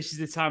day, but this is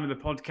the time of the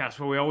podcast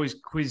where we always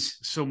quiz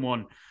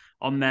someone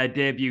on their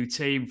debut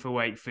team for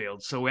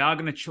Wakefield. So we are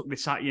going to chuck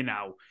this at you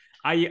now.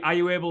 Are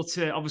you able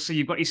to, obviously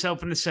you've got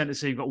yourself in the centre,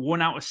 so you've got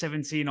 1 out of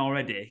 17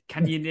 already.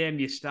 Can you name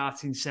your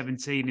starting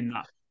 17 in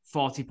that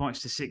 40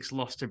 points to 6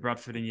 loss to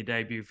Bradford in your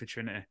debut for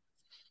Trinity?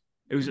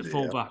 Who's at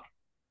fullback?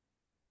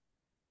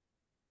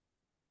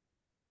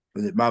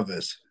 Was it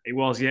Mathers? It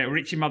was, yeah.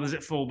 Richie Mathers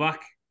at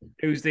fullback.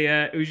 Who's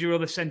your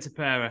other centre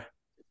pairer?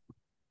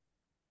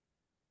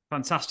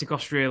 Fantastic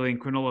Australian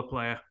Cronulla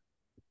player.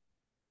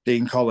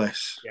 Dean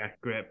Collis. Yeah,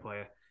 great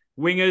player.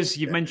 Wingers,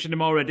 you've mentioned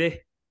them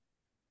already.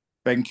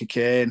 Ben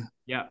Kane.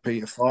 Yeah.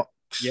 Peter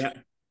Fawkes. Yeah.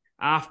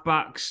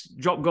 Halfbacks,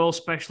 drop goal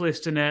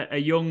specialist, and a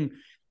young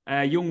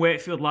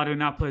Wakefield lad who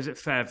now plays at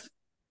Fev.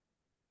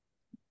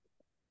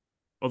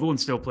 Other one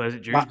still plays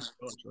at June.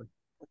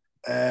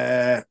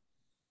 Matty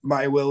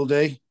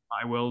Wildy.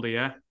 Matty Wildy,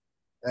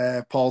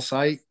 yeah. Paul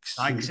Sykes.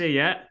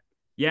 Yeah.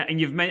 Yeah,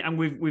 and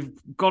we've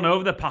gone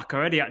over the pack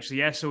already, actually.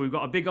 Yeah, so we've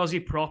got a big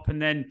Aussie prop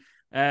and then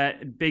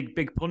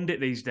big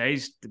pundit these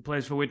days that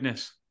plays for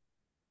Widnes.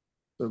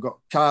 So we've got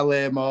Kyle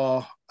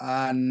Amor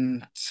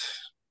and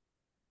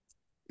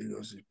who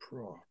was his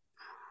prop?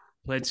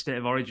 Played State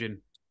of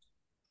Origin.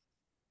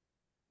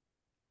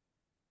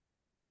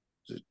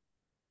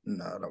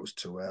 No, that was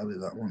too early.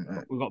 That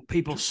one. We've got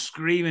people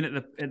screaming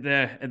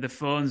at the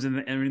phones and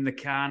in the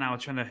car now,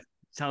 trying to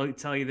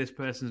tell you this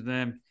person's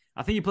name.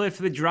 I think you played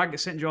for the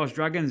St George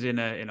Dragons in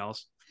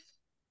Oz.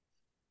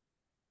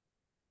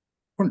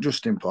 Wasn't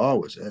Justin Parr,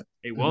 was it?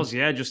 It was,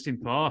 yeah, Justin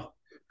Parr.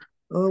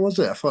 Oh, was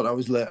it? I thought that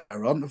was later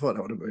on. I thought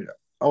that would have been.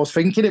 I was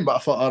thinking it, but I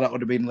thought that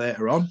would have been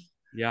later on.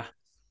 Yeah,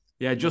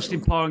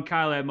 Justin Parr and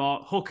Kyle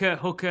Amor.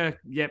 Hooker,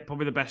 yeah,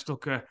 probably the best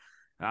hooker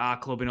at our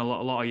club in a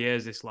lot of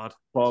years. This lad,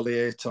 Paul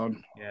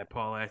Ayton. Yeah,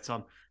 Paul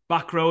Ayton.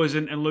 Back rowers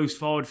and loose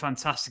forward,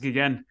 fantastic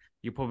again.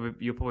 You'll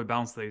probably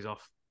bounce these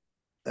off.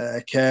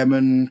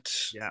 Kermond.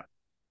 Yeah.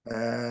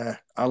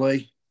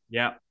 Ali.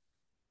 Yeah.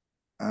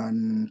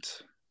 and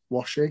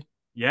Washy.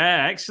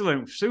 Yeah,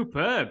 excellent,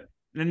 superb.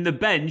 And the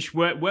bench,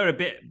 we're a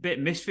bit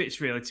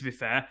misfits, really. To be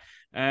fair,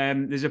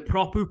 there's a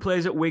prop who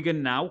plays at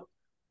Wigan now.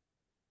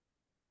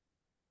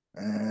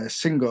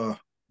 Singo.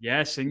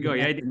 Yeah, Singo.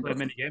 Yeah, he did play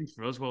many games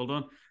for us. Well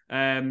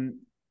done.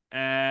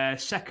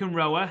 Second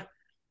rower,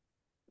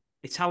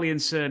 Italian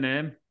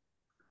surname.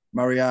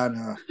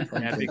 Mariano.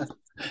 Yeah, big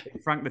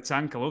Frank the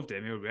Tank. I loved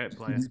him. He was a great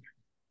player.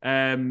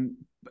 And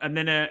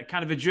then a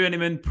kind of a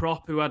journeyman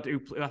prop who I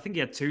think he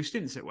had 2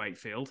 stints at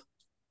Wakefield.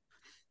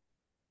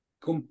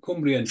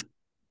 Cumbrian.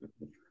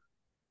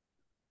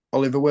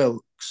 Oliver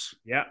Wilkes.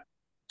 Yeah.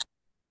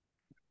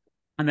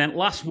 And then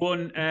last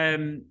one,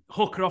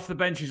 hooker off the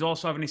bench who's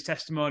also having his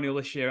testimonial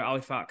this year at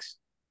Halifax.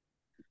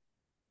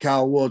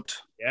 Carl Wood.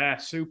 Yeah,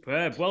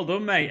 superb. Well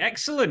done, mate.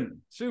 Excellent.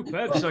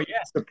 Superb. So,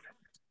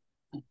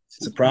 yeah.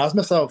 Surprised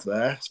myself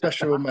there,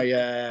 especially with my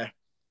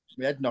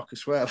head knock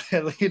as well.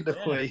 Early in the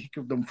week,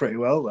 I've done pretty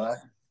well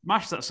there.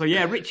 Smash that. So,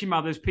 yeah, Richie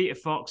Mathers, Peter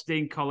Fox,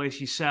 Dean Collis,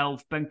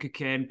 yourself, Ben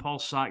Cockayne, Paul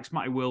Sykes,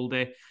 Matty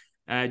Wilde,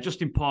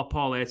 Justin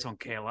Paul Ayton,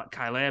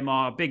 Kyle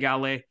Amor, Big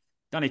Ali,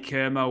 Danny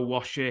Kermo,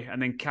 Washy,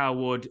 and then Carl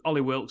Wood,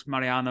 Ollie Wilkes,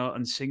 Mariano,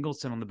 and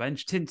Singleton on the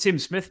bench. Tim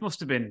Smith must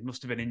have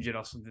been injured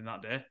or something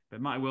that day, but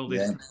Matty Wilde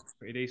is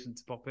pretty decent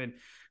to pop in.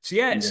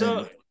 So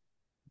so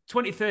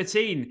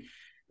 2013,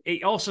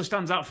 it also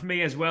stands out for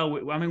me as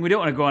well. I mean, we don't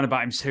want to go on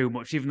about him too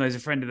much, even though he's a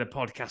friend of the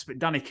podcast. But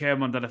Danny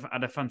Kermond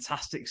had a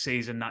fantastic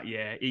season that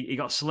year. He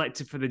got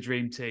selected for the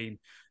dream team.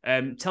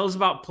 Tell us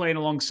about playing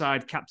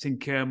alongside Captain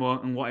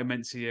Kermo and what it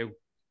meant to you.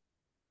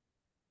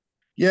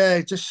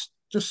 Yeah, just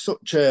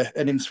such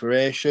an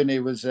inspiration. He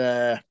was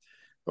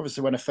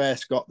obviously when I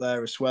first got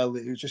there as well.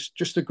 He was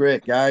just a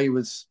great guy. He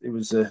was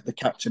the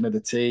captain of the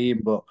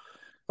team. But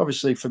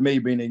obviously for me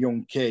being a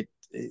young kid,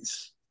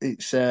 it's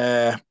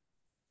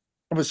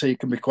obviously it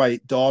can be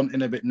quite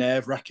daunting, a bit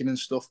nerve wracking and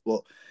stuff.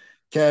 But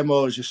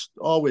Kermo is just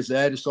always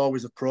there, just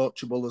always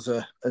approachable as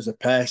a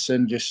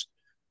person, just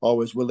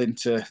always willing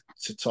to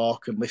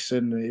talk and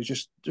listen.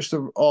 He's just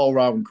an all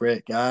round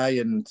great guy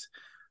and.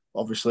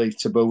 Obviously,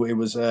 to boot, he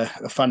was a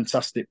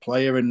fantastic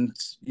player, and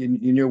you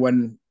knew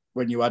when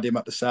you had him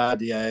at the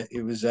side, he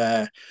was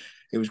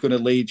going to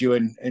lead you,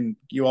 and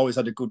you always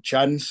had a good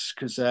chance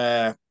because,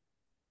 I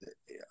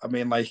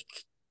mean, like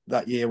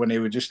that year when he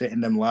was just hitting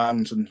them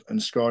lines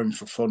and scoring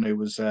for fun, he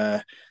was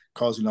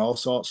causing all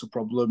sorts of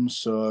problems.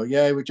 So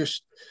yeah, he was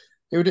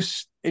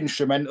just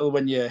instrumental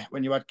when you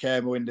had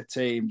Kermo in the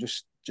team,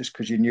 just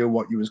because you knew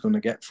what you was going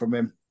to get from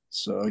him.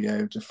 So yeah,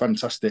 he was a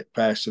fantastic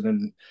person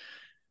and.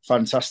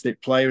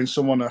 Fantastic player and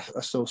someone I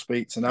still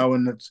speak to now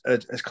and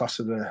as classed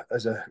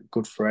as a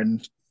good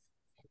friend.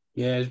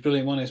 Yeah, it's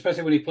brilliant one,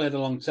 especially when he played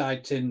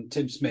alongside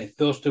Tim Smith.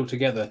 Those two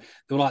together,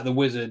 they were like the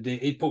wizard.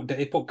 He put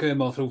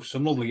Kermo through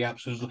some lovely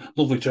gaps,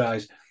 lovely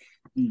tries.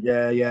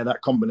 Yeah, that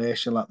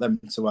combination like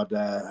them to add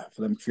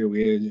for them few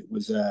years, it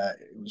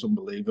was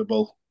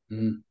unbelievable.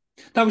 Mm.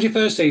 That was your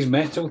first season,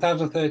 mate.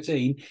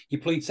 2013. You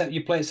played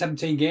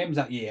 17 games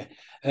that year.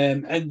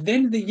 And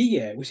then the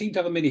year, we seem to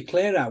have a mini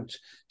clear out.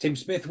 Tim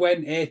Smith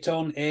went,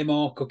 Ayton,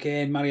 Amor,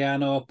 Cockayne,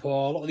 Mariano,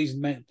 Paul. A lot of these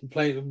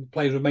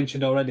players were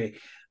mentioned already.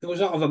 There was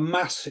sort of a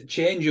mass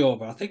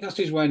changeover. I think that's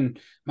just when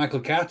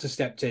Michael Carter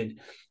stepped in.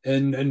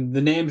 And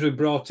the names were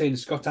brought in,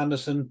 Scott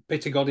Anderson,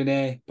 Peter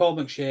Godinet, Paul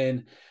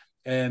McShane,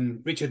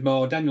 Richard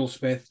Moore, Daniel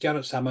Smith,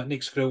 Jarrett Sammett,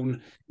 Nick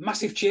Scruton.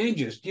 Massive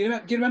changes. Do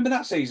you remember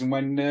that season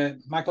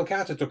when Michael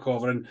Carter took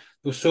over and there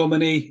were so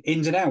many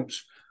ins and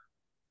outs?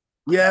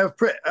 Yeah,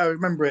 I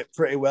remember it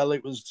pretty well.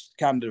 It was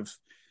kind of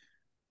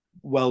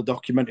well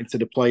documented to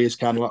the players,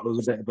 kind of like there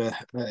was a bit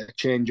of a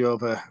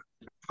changeover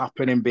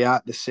happening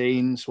behind the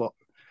scenes. What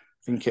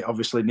I think it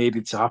obviously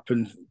needed to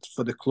happen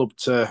for the club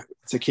to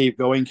keep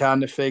going,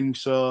 kind of thing.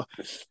 So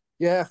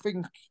yeah, I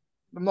think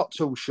I'm not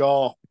too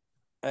sure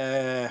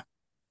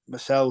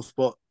myself,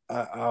 but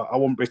I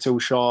wouldn't be too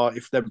sure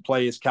if them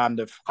players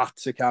kind of had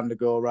to kind of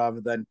go rather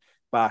than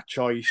by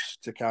choice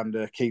to kind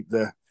of keep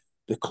the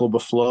club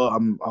afloat.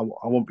 I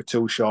won't be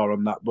too sure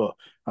on that, but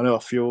I know a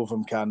few of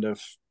them kind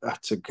of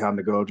had to kind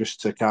of go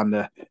just to kind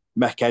of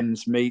make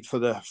ends meet for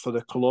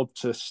the club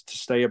to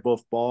stay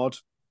above board.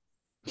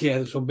 Yeah,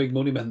 there's some big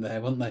money men there,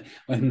 weren't they?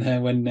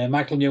 When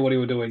Michael knew what he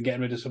was doing,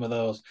 getting rid of some of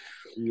those.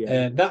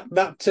 Yeah.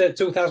 That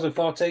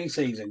 2014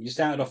 season, you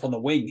started off on the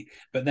wing,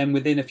 but then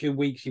within a few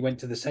weeks you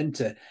went to the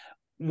centre.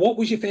 What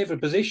was your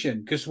favourite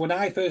position? Because when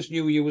I first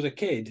knew you as a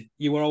kid,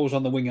 you were always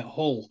on the wing at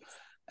Hull.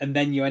 And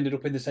then you ended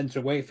up in the centre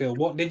of Wakefield.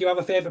 What did you have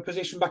a favourite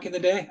position back in the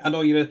day? I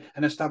know you're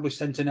an established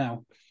centre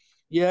now.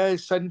 Yeah,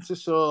 centre.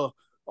 So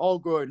all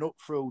growing up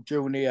through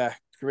junior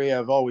career,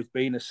 I've always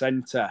been a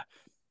centre.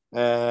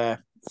 So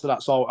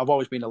that's all. I've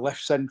always been a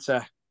left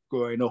centre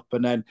growing up,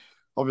 and then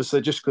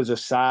obviously just because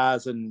of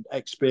size and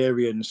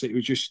experience, it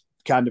was just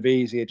kind of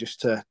easier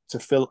just to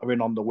filter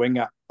in on the wing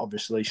at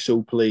obviously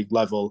Super League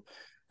level.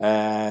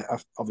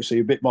 Obviously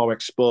a bit more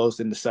exposed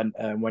in the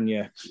centre when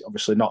you're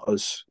obviously not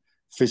as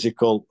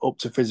physical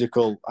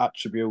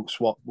attributes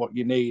what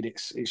you need.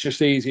 It's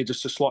just easier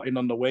just to slot in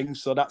on the wing.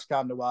 So that's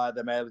kind of why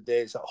them early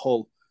days at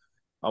Hull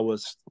I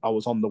was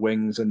on the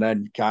wings, and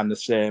then kind of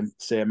same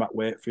at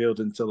Wakefield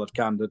until I'd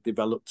kind of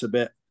developed a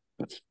bit.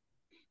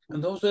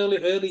 And those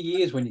early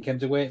years when you came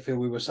to Wakefield,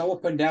 we were so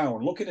up and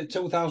down. Looking at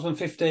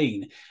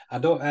 2015, I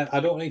don't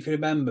know if you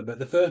remember, but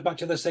the first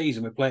match of the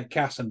season we played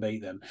Cass and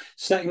beat them.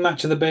 Second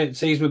match of the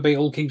season we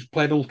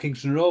played Hull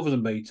Kingston Rovers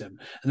and beat them,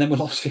 and then we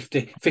lost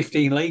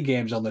 15 league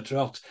games on the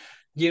trot.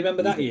 Do you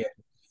remember that year?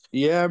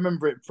 Yeah, I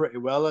remember it pretty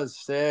well. As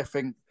I say, I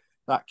think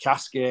that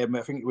Cass game,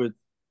 I think it was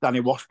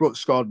Danny Washbrook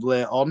scored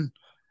late on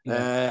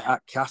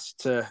at Cass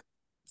to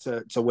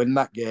win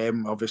that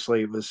game.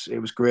 Obviously, it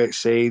was great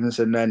scenes,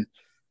 and then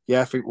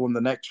I think we won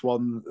the next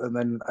one, and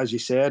then as you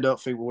say, I don't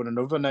think we won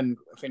another, and then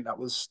I think that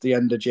was the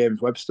end of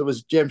James Webster.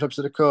 Was James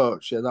Webster the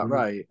coach? Yeah, that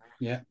right?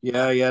 Yeah,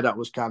 That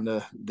was kind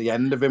of the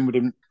end of him.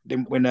 We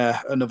didn't win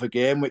another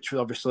game, which was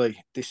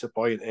obviously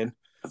disappointing.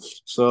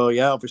 So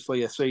yeah,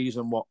 obviously a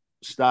season what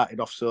started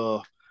off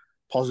so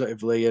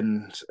positively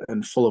and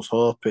full of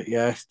hope,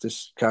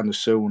 just kind of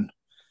soon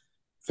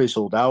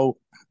fizzled out,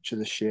 which is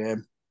a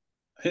shame.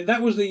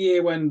 that was the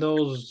year when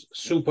those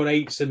Super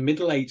 8s and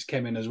Middle 8s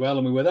came in as well,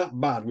 and we were that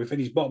bad. We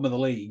finished bottom of the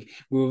league.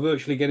 We were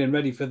virtually getting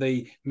ready for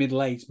the Middle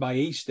 8s by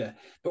Easter.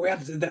 But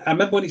I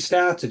remember when it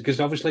started, because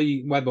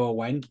obviously Webber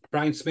went,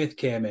 Brian Smith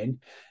came in,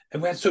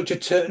 and we had such a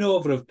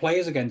turnover of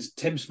players against.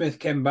 Tim Smith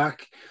came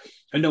back.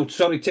 Tim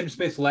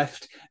Smith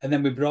left, and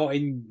then we brought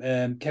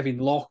in Kevin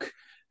Locke,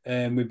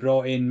 we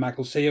brought in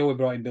Michael Seo, we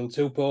brought in Bill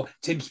Tupou.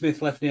 Tim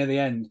Smith left near the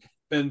end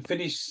and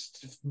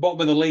finished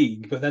bottom of the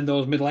league, but then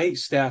those middle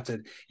eights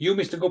started. You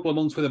missed a couple of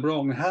months with a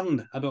broken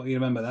hand. I don't know if you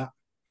remember that.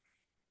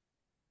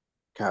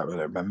 Can't really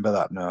remember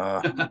that,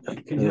 no.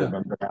 Can you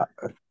remember that?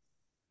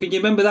 Can you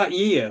remember that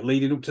year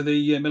leading up to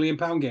the £1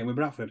 million game with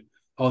Bradford?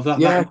 Or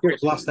that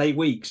last 8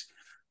 weeks?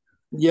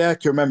 Yeah, I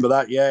can remember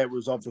that. Yeah, it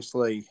was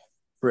obviously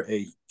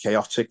pretty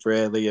chaotic,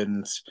 really,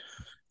 and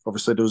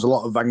obviously there was a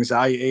lot of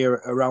anxiety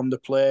around the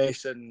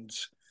place,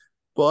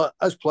 but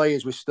as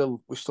players, we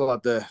still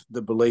had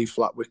the belief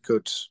that we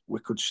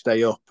could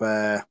stay up.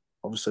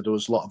 Obviously, there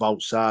was a lot of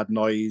outside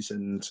noise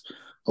and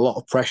a lot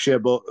of pressure,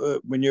 but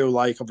we knew,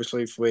 like,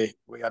 obviously, if we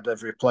had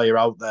every player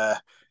out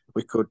there,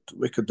 we could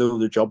do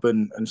the job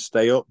and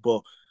stay up.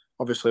 But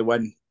obviously,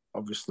 when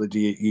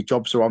your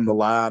jobs are on the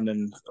line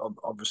and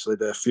obviously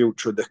the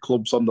future of the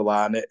club's on the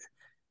line,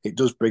 it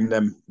does bring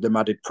them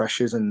added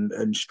pressures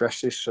and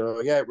stresses.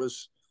 So yeah, it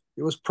was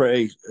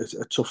pretty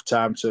a tough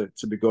time to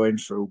be going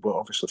through, but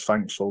obviously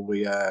thankful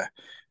we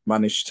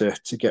managed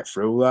to get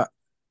through that.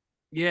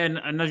 Yeah,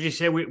 and as you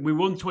say, we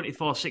won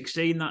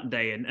 24-16 that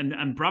day,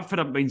 and Bradford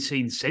haven't been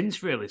seen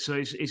since, really.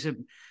 So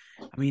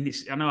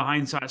I know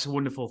hindsight's a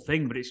wonderful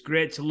thing, but it's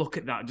great to look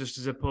at that just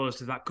as opposed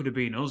to that could have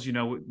been us.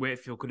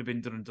 Wakefield could have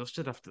been done and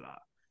dusted after that.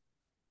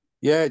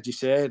 Yeah, as you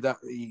say, that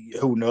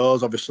who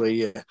knows? Obviously,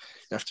 you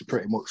have to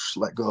pretty much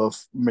let go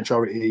of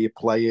majority of your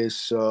players,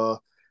 so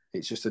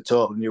it's just a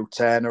total new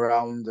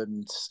turnaround,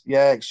 and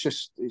yeah, it's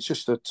just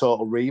a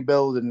total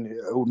rebuild, and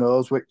who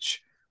knows which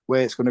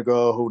way it's going to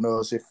go? Who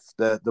knows if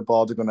the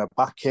board are going to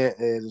back it?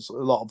 There's a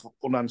lot of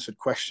unanswered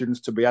questions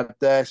to be had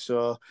there,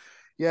 so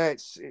yeah,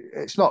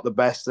 it's not the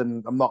best,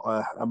 and I'm not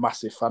a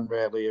massive fan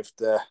really of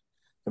the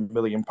 £1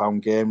 million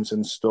games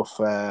and stuff.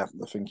 I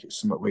think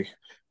it's something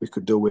we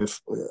could do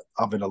with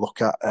having a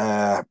look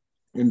at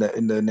in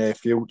the near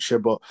future.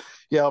 But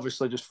yeah,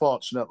 obviously just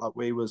fortunate that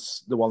we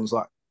was the ones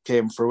that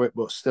came through it.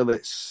 But still,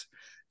 it's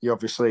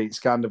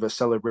kind of a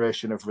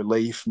celebration of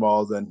relief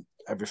more than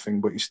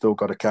everything. But you still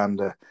got to kind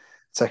of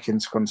take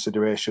into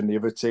consideration the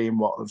other team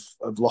what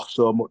have lost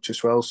so much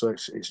as well. So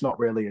it's not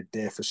really a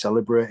day for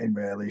celebrating,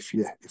 really, if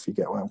you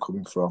get where I'm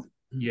coming from.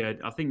 Yeah,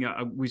 I think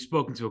we've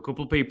spoken to a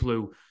couple of people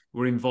who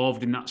were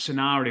involved in that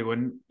scenario,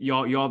 and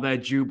you're there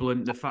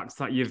jubilant. The fact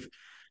that you've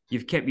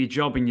kept your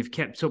job and you've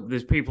kept up.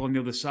 There's people on the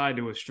other side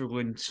who are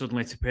struggling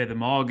suddenly to pay the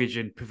mortgage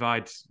and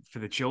provide for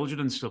the children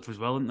and stuff as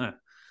well, isn't there?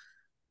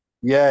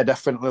 Yeah,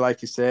 definitely,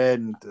 like you said,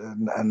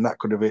 and that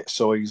could have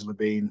so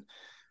easily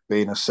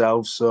been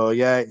ourselves. So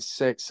yeah, it's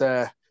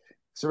a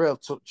real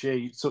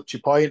touchy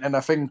point, and I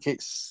think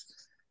it's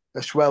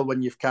as well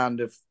when you've kind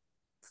of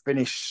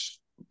finished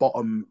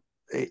bottom.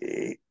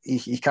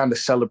 You kind of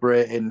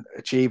celebrating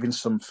achieving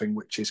something,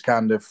 which is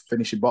kind of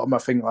finishing bottom. I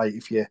think like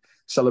if you're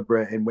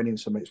celebrating winning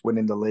something, it's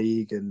winning the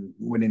league and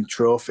winning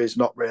trophies,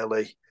 not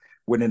really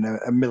winning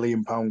a £1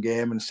 million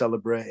game and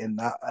celebrating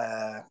that.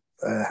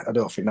 I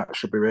don't think that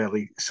should be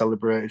really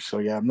celebrated. So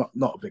yeah, I'm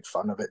not a big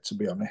fan of it, to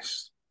be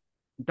honest.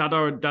 Dad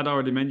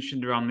already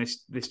mentioned around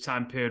this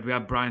time period we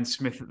had Brian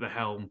Smith at the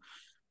helm.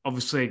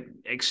 Obviously,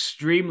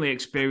 extremely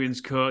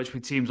experienced coach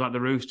with teams like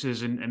the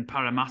Roosters and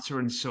Parramatta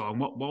and so on.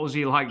 What was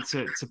he like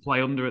to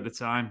play under at the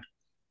time?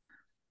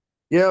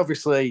 Yeah,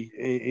 obviously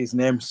his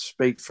name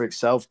speaks for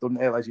itself,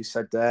 doesn't it? As you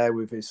said there,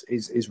 with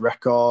his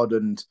record,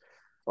 and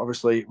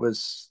obviously it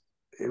was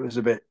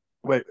a bit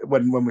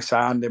when we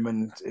signed him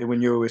and we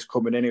knew he was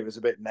coming in, it was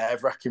a bit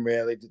nerve wracking.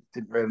 Really,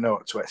 didn't really know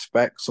what to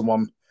expect.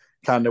 Someone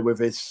kind of with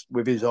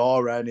his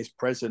aura and his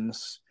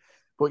presence.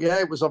 But yeah,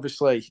 it was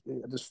obviously,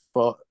 I just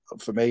thought,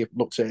 for me,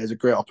 looked at it as a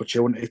great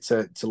opportunity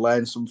to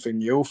learn something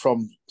new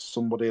from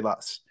somebody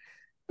that's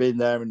been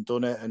there and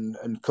done it,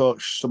 and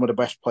coached some of the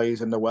best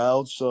players in the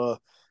world. So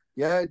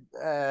yeah,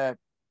 I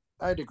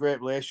had a great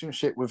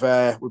relationship with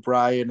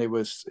Brian. It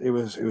was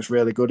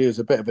really good. He was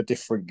a bit of a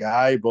different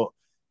guy, but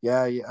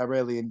yeah, I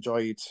really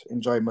enjoyed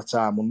my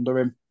time under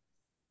him.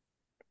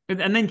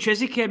 And then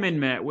Chesney came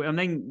in, mate, and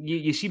then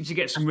you seem to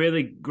get some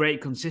really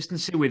great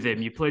consistency with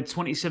him. You played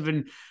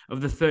 27 of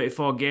the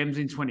 34 games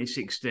in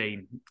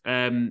 2016,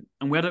 and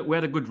we had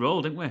a good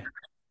role, didn't we?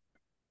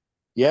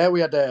 Yeah, we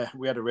had a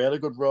really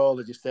good role.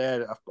 As you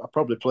said, I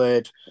probably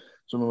played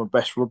some of my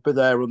best rugby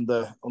there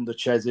under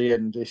Chesney,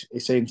 and he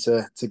seemed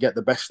to get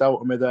the best out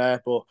of me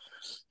there. But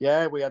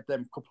yeah, we had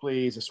them couple of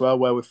years as well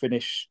where we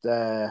finished.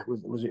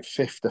 Was it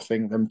fifth? I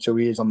think them 2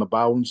 years on the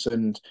bounce,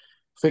 and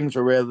things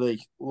were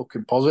really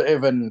looking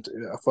positive. And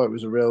I thought it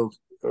was a real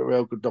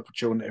good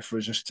opportunity for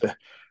us just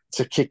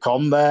to kick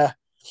on there.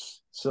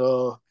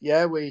 So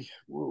yeah, we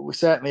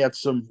certainly had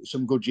some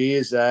good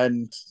years there,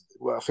 and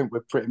I think we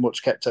pretty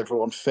much kept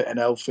everyone fit and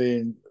healthy,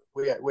 and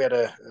we had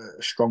a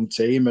strong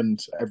team, and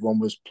everyone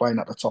was playing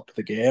at the top of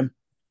the game.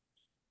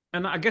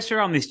 And I guess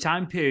around this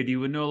time period, you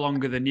were no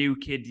longer the new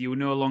kid. You were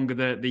no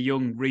longer the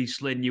young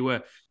Reece Lyne. You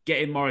were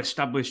getting more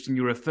established, and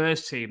you were a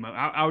first team.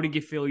 How did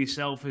you feel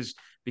yourself as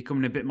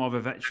becoming a bit more of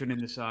a veteran in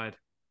the side?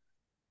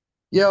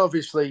 Yeah,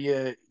 obviously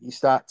you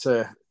start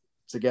to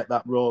get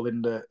that role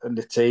in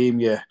the team.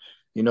 You're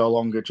no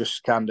longer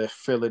just kind of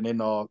filling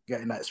in or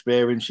getting that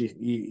experience.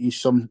 You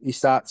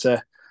start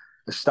to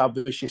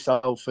establish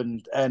yourself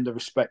and earn the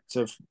respect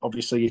of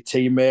obviously your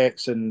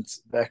teammates, and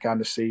they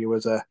kind of see you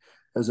as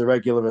a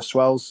regular as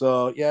well.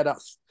 So yeah,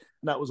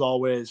 that was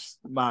always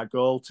my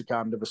goal, to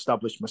kind of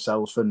establish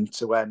myself and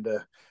to earn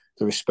the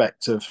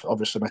respect of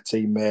obviously my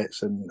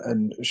teammates,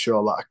 and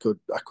show that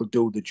I could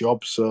do the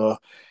job. So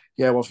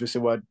yeah,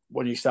 obviously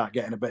when you start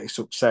getting a bit of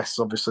success,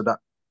 obviously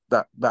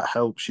that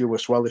helps you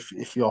as well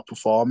if you're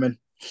performing.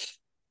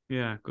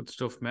 Yeah, good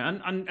stuff,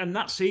 mate. And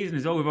that season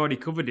as well, we've already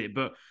covered it,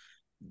 but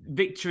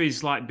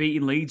victories like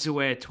beating Leeds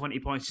away 20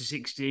 points to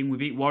 16. We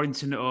beat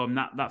Warrington at home,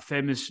 that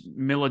famous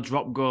Miller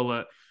drop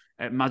goal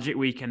at Magic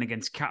Weekend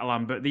against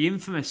Catalan, but the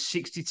infamous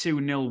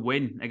 62-0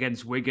 win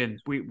against Wigan.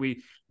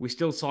 We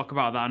still talk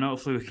about that, and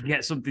hopefully we can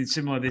get something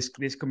similar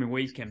this coming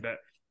weekend. But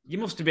you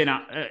must have been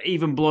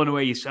even blown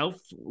away yourself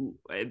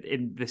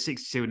in the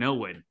 62-0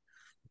 win.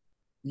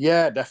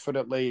 Yeah,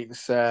 definitely.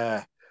 It's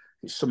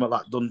something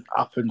that doesn't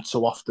happen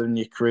too often in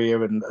your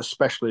career, and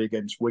especially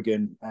against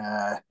Wigan.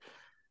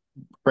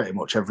 Pretty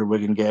much every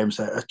Wigan game's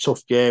a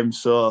tough game.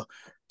 So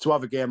to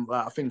have a game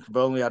like that, I think I've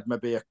only had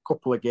maybe a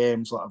couple of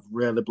games that I've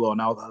really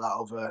blown out like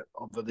that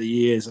over the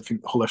years. I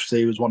think Hull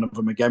FC was one of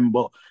them again.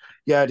 But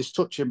yeah, just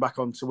touching back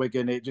onto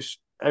Wigan,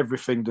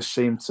 everything just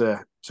seemed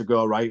to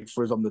go right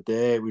for us on the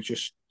day. It was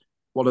just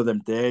one of them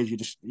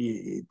days.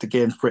 The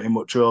game's pretty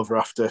much over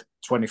after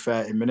 20,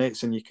 30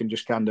 minutes, and you can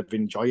just kind of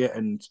enjoy it,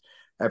 and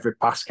every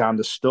pass kind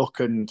of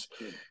stuck. And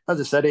as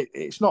I said,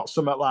 it's not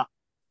something like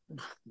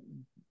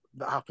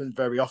that happens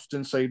very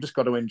often, so you just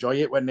got to enjoy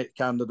it when it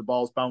kind of the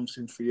ball's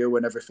bouncing for you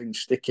and everything's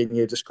sticking.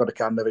 You just got to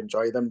kind of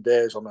enjoy them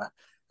days on a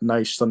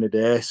nice sunny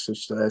day. So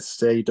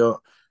say you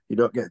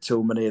don't get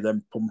too many of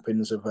them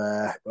pumpings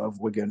of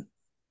Wigan.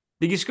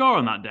 Did you score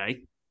on that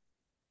day?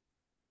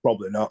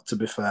 Probably not, to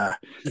be fair.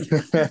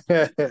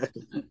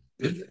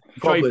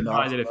 Probably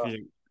not.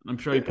 I'm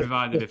sure he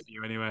provided a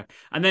few anyway.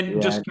 And then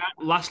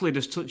lastly,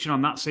 just touching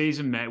on that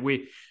season, mate,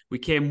 we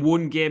came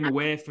one game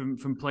away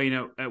from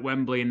playing at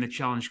Wembley in the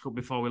Challenge Cup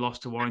before we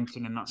lost to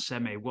Warrington in that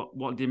semi.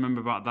 What do you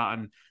remember about that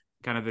and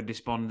kind of the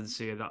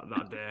despondency of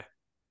that day?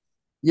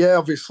 Yeah,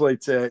 obviously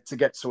to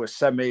get to a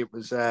semi, it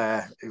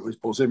was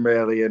buzzing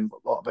really, and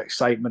a lot of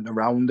excitement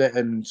around it,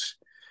 and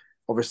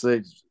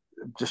obviously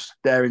just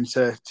daring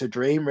to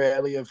dream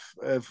really of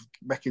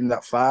making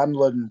that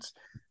final. And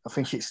I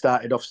think it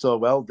started off so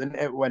well, didn't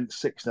it? It went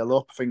 6-0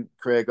 up. I think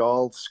Craig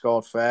Hall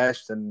scored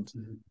first, and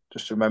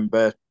just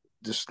remember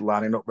just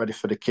lining up ready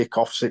for the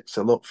kick-off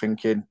 6-0 up,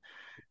 thinking,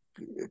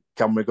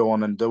 can we go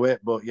on and do it?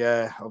 But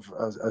yeah,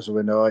 as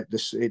we know, it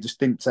just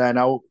didn't turn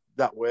out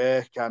that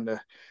way. Kind of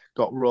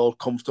got rolled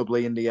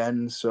comfortably in the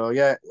end. So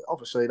yeah,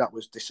 obviously that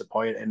was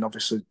disappointing.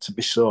 Obviously to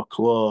be so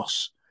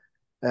close,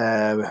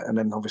 and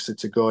then obviously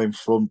to go in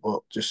front, but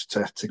just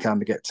to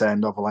kind of get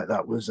turned over like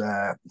that was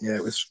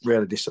it was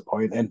really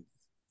disappointing.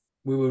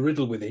 We were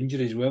riddled with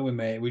injuries, weren't we,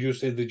 mate?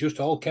 They just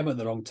all came at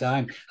the wrong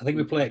time. I think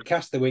we played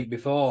Cast the week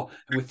before,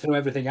 and we threw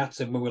everything at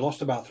them, and we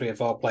lost about 3 or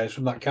 4 players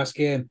from that Cast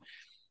game.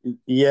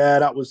 Yeah,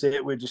 that was it.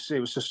 It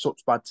was just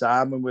such bad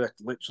time, and we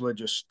literally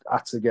just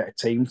had to get a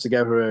team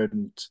together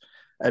and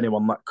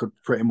anyone that could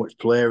pretty much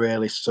play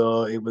really.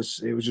 So it was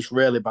just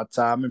really bad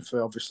timing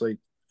for obviously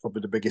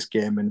probably the biggest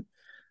game in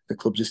the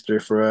club's history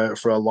for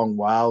a long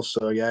while.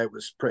 So yeah, it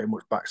was pretty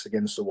much backs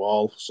against the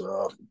wall.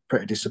 So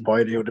pretty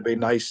disappointed. It would have been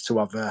nice to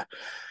have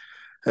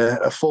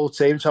a full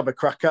team to have a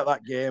crack at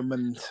that game,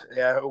 and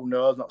yeah, who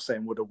knows? Not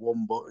saying would have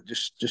won, but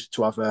just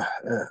to have a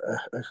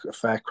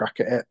fair crack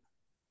at it.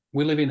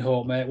 We live in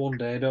hope, mate. One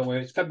day, don't we?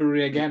 It's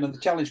February again, and the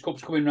Challenge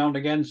Cup's coming round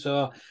again.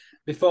 So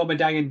before my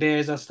dying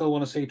days, I still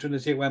want to see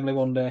Trinity at Wembley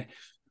one day.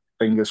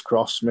 Fingers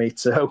crossed, me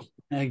too.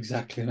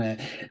 Exactly, mate.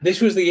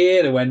 This was the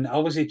era when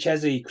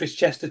obviously Chris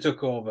Chester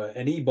took over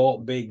and he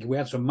bought big. We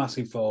had some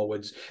massive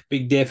forwards.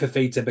 Big Dave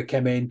Fafita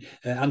became in,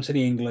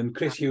 Anthony England,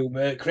 Craig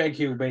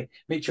Hubie,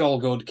 Mitch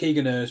Allgood,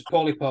 Keegan Hurst,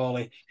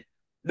 Paulie.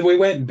 We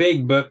went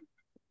big, but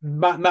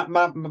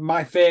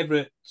my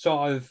favourite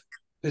sort of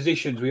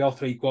positions were your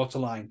three-quarter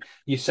line.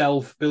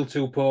 Yourself, Bill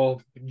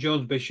Tupou,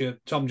 Jones Bishop,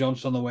 Tom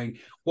Johnson on the wing.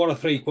 What a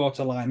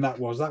three-quarter line that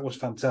was. That was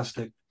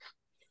fantastic.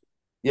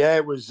 Yeah,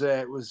 it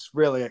was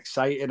really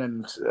exciting,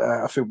 and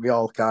I think we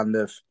all kind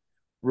of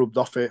rubbed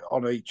off it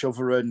on each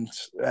other. And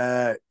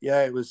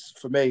yeah, it was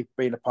for me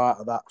being a part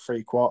of that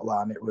 3/4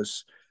 line. It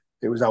was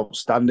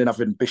outstanding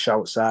having Bish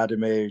outside of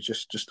me,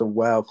 just a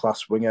world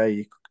class winger.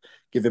 You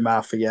give him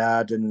half a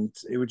yard, and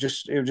it was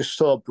just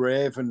so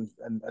brave and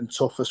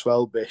tough as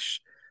well.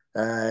 Bish,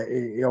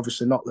 he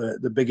obviously not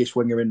the biggest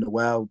winger in the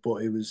world, but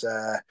he was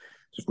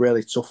just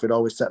really tough. He'd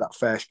always take that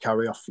first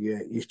carry off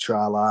your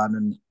try line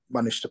and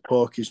managed to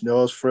poke his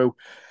nose through.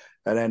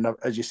 And then,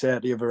 as you say,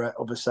 at the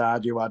other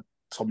side, you had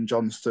Tom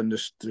Johnston,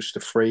 just a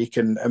freak,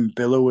 and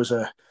Billow was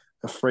a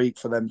freak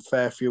for them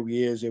fair few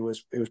years. It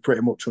was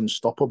pretty much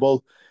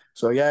unstoppable.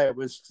 So yeah, it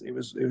was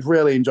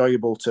really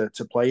enjoyable to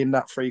play in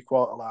that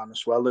 3/4 line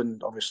as well,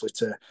 and obviously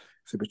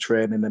to be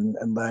training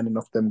and learning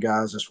off them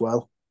guys as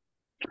well.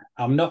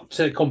 I'm not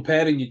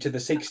comparing you to the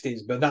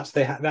 '60s, but that's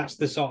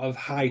the sort of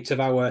height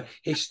of our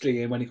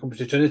history when it comes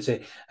to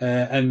Trinity.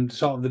 And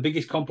sort of the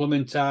biggest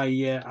compliment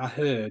I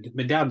heard,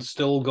 my dad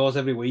still goes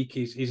every week.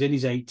 He's in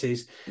his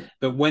 80s,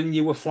 but when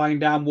you were flying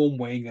down one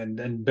wing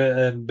and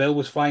Bill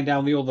was flying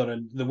down the other,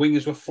 and the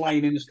wingers were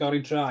flying in and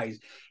scoring tries,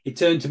 he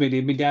turned to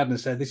me, my dad, and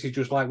said, "This is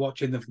just like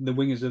watching the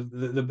wingers of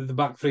the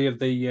back three of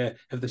the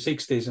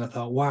 '60s." And I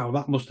thought, wow,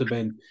 that must have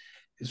been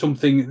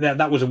something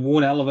that was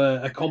one hell of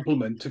a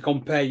compliment to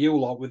compare you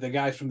lot with the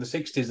guys from the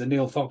 '60s, the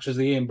Neil Foxes,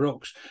 the Ian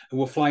Brooks, who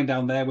were flying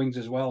down their wings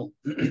as well.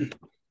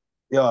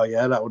 Yeah,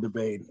 yeah, that would have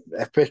been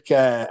epic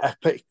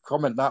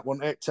comment that,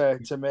 wouldn't it,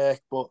 to make?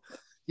 But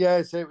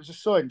yeah, it was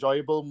just so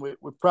enjoyable, and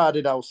we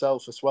prided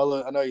ourselves as well.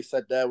 I know you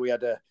said there we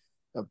had a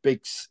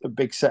big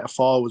set of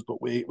forwards,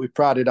 but we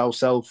prided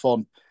ourselves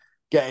on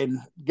getting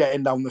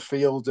down the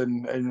field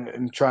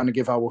and trying to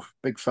give our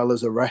big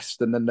fellas a rest,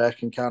 and then they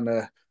can kind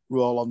of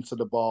roll onto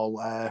the ball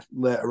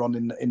later on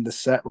in the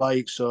set.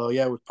 Like, so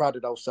yeah, we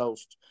prided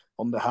ourselves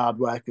on the hard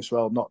work as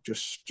well, not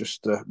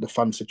just the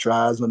fancy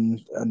tries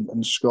and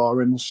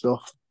scoring and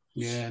stuff.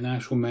 Yeah,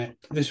 nice one, mate.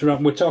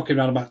 We're talking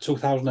around about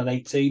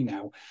 2018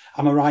 now.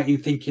 Am I right in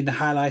thinking the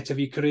highlight of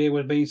your career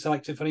was being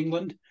selected for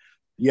England?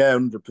 Yeah,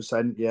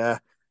 100%. Yeah,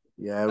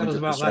 yeah, Tell us hundred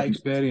about that percent.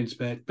 experience,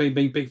 mate.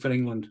 Being big for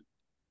England.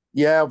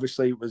 Yeah,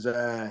 obviously it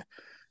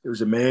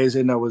was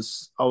amazing. I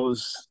was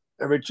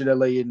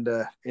originally in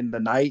the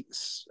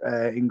Knights,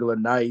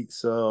 England Knights,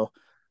 so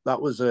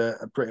that was a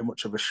pretty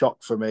much of a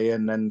shock for me.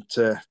 And then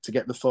to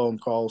get the phone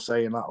call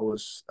saying that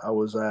I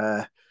was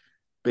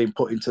being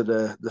put into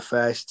the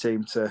first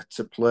team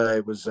to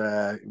play was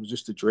it was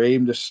just a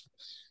dream. Just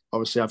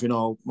obviously having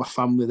all my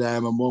family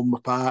there, my mum, my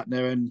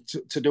partner, and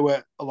to do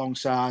it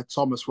alongside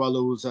Tom as well,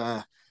 who was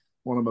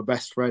one of my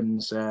best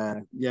friends.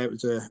 Yeah, it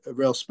was a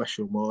real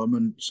special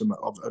moment. Some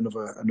of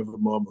another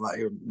moment that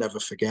you'll never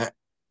forget.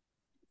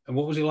 And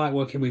what was it like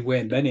working with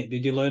Wayne Bennett?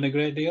 Did you learn a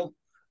great deal?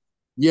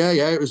 Yeah,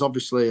 yeah, it was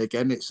obviously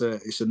again. It's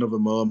another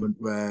moment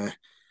where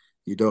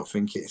you don't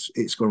think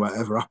it's going to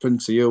ever happen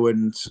to you,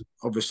 and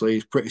obviously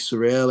it's pretty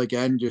surreal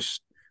again.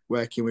 Just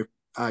working with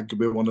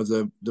arguably one of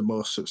the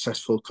most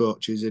successful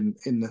coaches in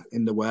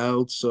the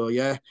world. So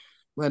yeah,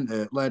 learned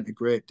a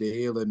great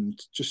deal, and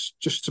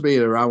just to be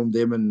around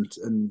him and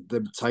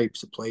them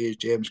types of players,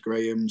 James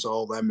Graham's,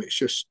 all them. It's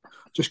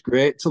just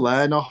great to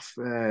learn off.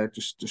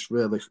 Just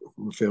really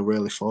we feel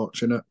really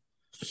fortunate.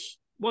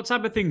 What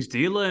type of things do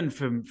you learn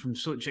from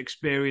such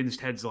experienced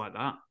heads like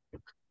that?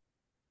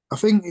 I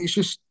think it's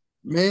just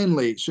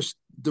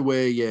the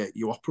way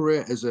you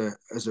operate as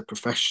a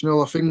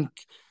professional. I think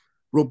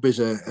rugby's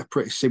a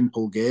pretty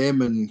simple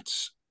game, and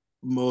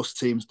most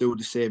teams do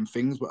the same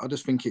things. But I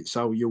just think it's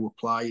how you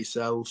apply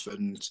yourself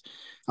and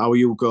how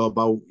you go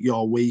about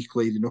your week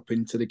leading up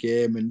into the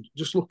game, and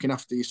just looking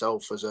after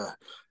yourself as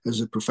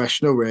a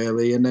professional,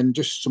 really. And then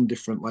just some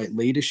different like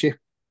leadership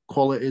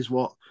qualities,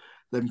 what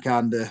them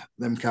kind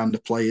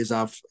of players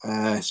have.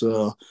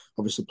 So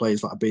obviously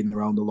players that have been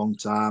around a long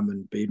time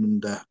and been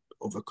under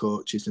other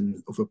coaches and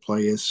other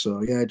players.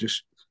 So yeah,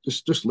 just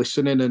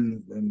listening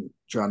and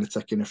trying to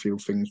take in a few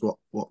things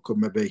what could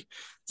maybe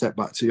take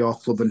back to your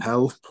club and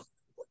help.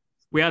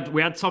 We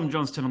had Tom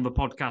Johnston on the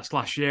podcast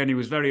last year, and he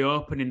was very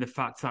open in the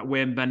fact that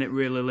Wayne Bennett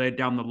really laid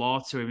down the law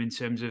to him in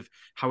terms of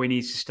how he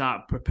needs to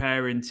start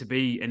preparing to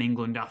be an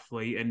England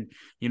athlete, and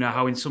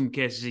how in some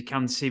cases he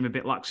can seem a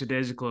bit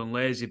lackadaisical and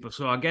lazy. But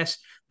so I guess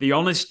the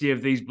honesty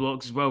of these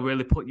blokes as well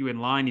really put you in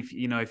line if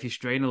you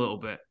strain a little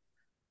bit.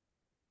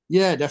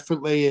 Yeah,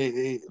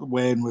 definitely.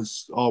 Wayne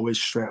was always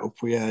straight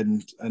up with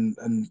you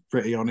and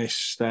pretty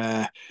honest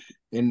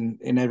in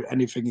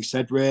anything he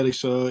said, really.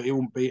 So he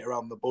wouldn't beat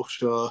around the bush.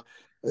 So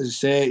as I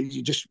say,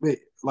 you just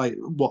like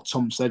what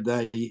Tom said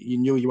there. You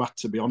knew you had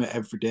to be on it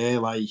every day.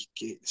 Like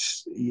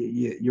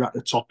you're at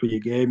the top of your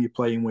game. You're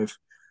playing with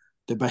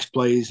the best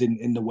players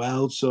in the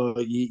world, so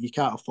you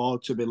can't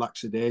afford to be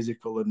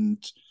lackadaisical.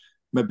 And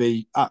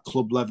maybe at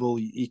club level,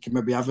 you can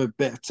maybe have a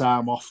bit of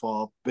time off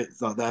or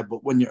bits like that.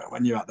 But when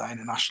you're at that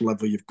international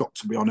level, you've got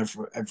to be on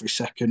every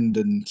second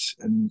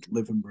and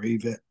live and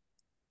breathe it.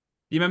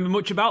 Do you remember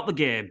much about the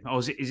game, or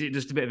is it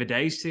just a bit of a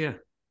daze to you?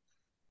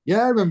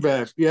 Yeah, I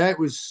remember. Yeah, it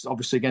was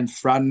obviously against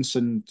France,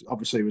 and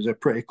obviously it was a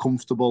pretty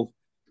comfortable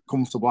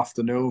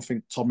afternoon. I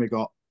think Tommy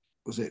got,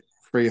 was it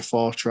 3 or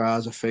 4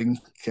 tries? I think.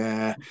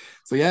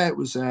 So yeah, it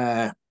was.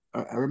 I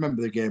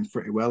remember the game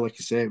pretty well. Like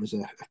I say, it was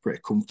a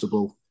pretty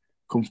comfortable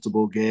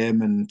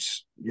game, and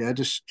yeah,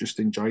 just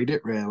enjoyed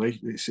it. Really,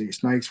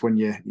 it's nice when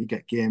you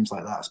get games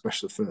like that,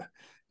 especially for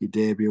your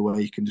debut,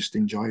 where you can just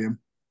enjoy them.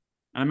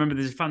 And I remember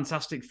there's a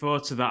fantastic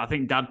photo that I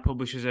think Dad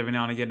publishes every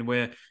now and again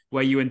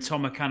where you and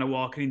Tom are kind of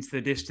walking into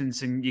the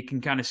distance and you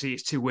can kind of see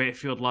it's two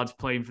Wakefield lads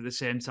playing for the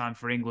same time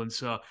for England.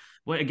 So,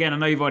 well, again, I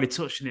know you've already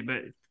touched on it,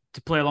 but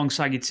to play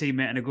alongside your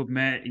teammate and a good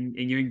mate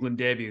in your England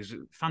debut is a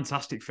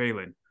fantastic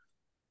feeling.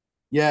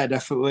 Yeah,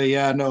 definitely.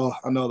 Yeah, I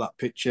know that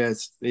picture.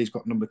 He's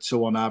got number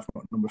 2 on, I've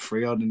got number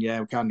 3 on, and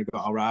yeah, we kind of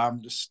got our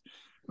arm just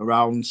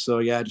around. So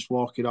yeah, just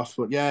walking off.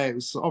 But yeah, it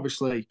was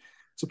obviously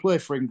to play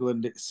for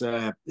England. It's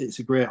a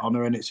great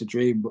honour and it's a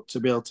dream. But to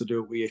be able to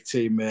do it with your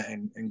teammate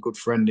and good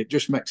friend, it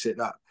just makes it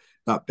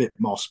that bit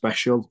more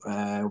special.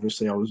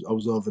 Obviously, I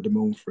was over the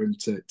moon for him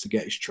to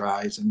get his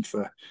tries and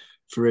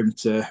for him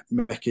to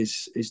make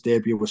his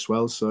debut as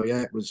well. So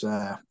yeah, it was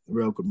a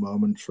real good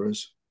moment for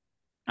us.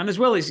 And as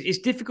well, it's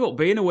difficult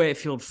being a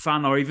Wakefield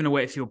fan or even a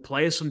Wakefield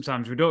player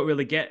sometimes. We don't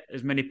really get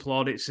as many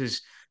plaudits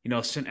as,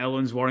 St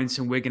Helens,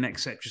 Warrington, Wigan,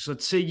 etc. So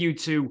to see you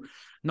two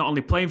not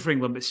only playing for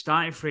England, but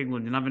starting for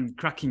England and having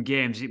cracking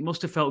games, it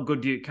must have felt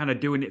good you kind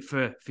of doing it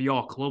for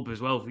your club as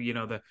well, for,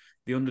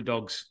 the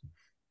underdogs.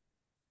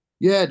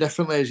 Yeah,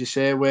 definitely. As you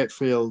say,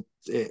 Wakefield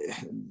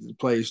the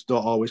players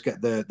don't always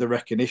get the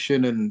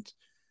recognition, and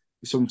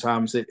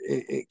sometimes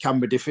it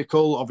can be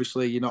difficult.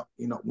 Obviously, you're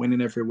not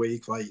winning every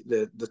week like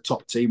the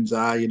top teams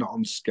are. You're not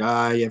on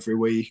Sky every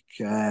week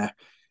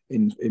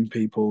in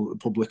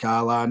public eye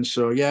lines.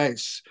 So yeah,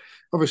 it's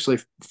obviously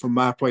from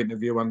my point of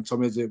view, and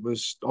Tommy's, it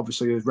was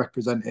obviously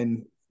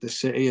representing the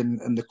city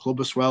and the club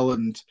as well.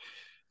 And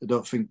I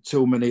don't think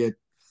too many had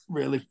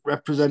really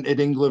represented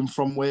England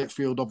from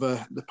Wakefield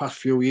over the past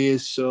few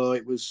years. So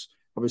it was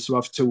obviously to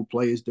have 2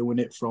 players doing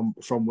it from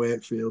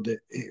Wakefield.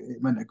 It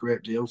meant a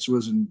great deal to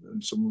us,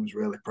 and someone was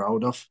really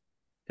proud of.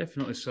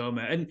 Definitely so,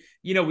 mate.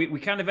 And, we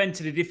kind of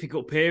entered a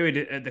difficult period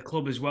at the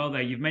club as well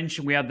there. You've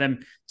mentioned we had them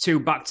 2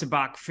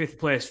 back-to-back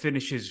 5th-place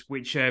finishes,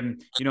 which, a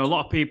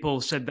lot of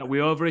people said that we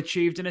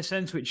overachieved in a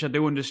sense, which I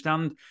do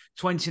understand.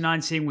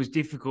 2019 was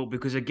difficult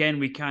because, again,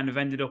 we kind of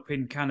ended up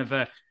in kind of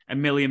a £1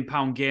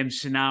 million game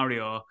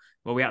scenario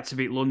where we had to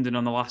beat London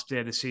on the last day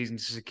of the season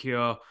to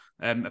secure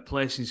a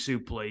place in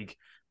Super League.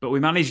 But we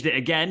managed it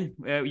again.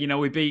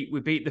 We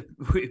beat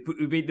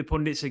the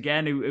pundits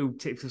again, who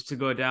tipped us to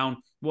go down.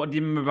 What do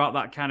you remember about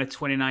that kind of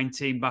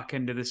 2019 back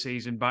end of the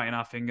season, biting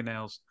our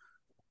fingernails?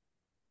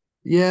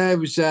 Yeah, it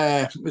was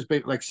a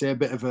bit, like I say, a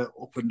bit of a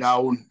up and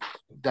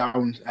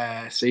down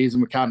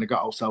season. We kind of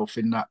got ourselves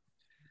in that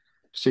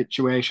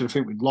situation. I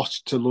think we'd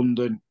lost to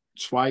London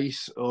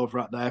twice over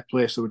at their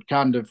place, so we'd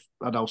kind of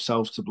had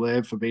ourselves to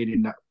blame for being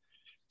in that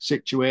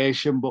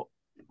situation. But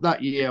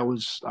that year, I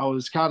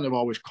was kind of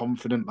always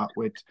confident that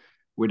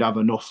we'd have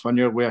enough. I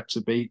knew we had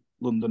to beat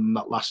London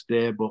that last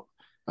day, but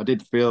I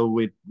did feel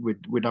we'd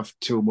have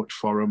too much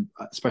for them,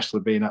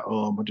 especially being at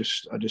home. I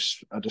just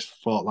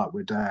thought that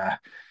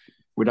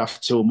we'd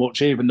have too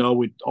much, even though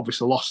we'd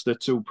obviously lost the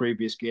 2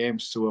 previous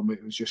games to them.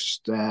 It was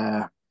just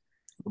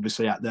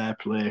obviously at their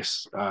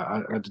place.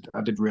 I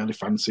did really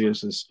fancy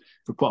us as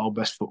if we put our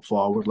best foot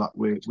forward, like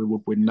we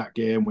would win that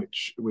game,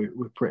 which we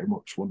pretty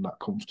much won that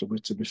comfortably,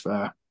 to be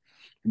fair,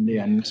 in the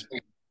end.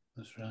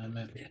 That's right,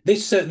 mate.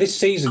 This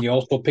season, you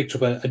also picked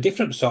up a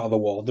different sort of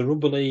award, the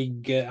Rugby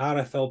League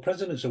RFL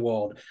President's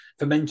Award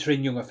for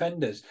mentoring young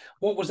offenders.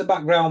 What was the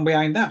background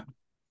behind that?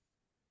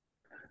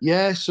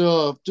 Yeah,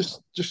 so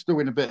just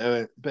doing a bit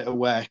of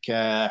work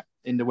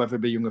in the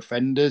Wetherby Young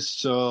Offenders.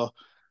 So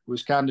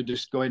was kind of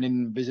just going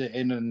in,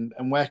 visiting,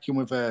 and working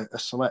with a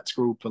select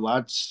group of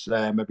lads,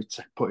 maybe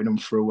putting them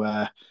through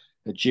a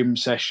gym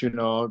session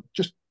or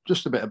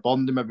just a bit of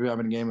bonding, maybe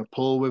having a game of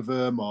pool with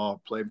them or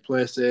playing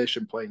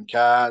PlayStation, playing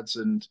cards,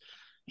 and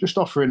just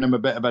offering them a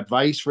bit of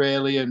advice,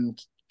 really,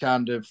 and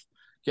kind of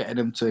getting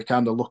them to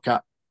kind of look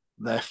at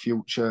their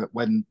future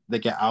when they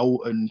get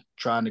out and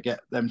trying to get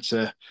them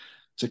to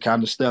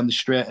kind of stay on the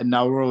straight and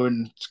narrow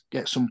and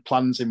get some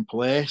plans in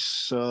place.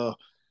 So,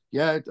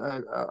 yeah,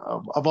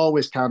 I've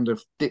always kind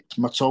of dipped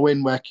my toe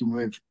in working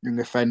with young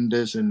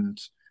offenders and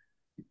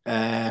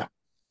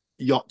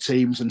yacht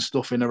teams and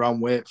stuff in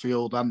around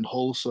Wakefield and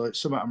Hull. So it's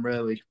something I'm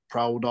really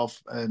proud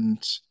of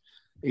and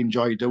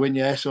enjoy doing.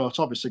 Yeah, so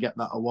to obviously get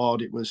that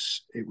award, it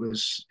was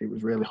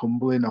really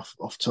humbling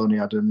off Tony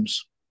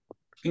Adams.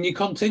 And you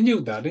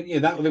continued that, didn't you?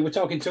 That they were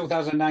talking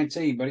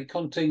 2019, but it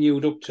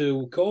continued up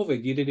to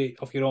COVID. You did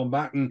it off your own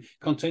back and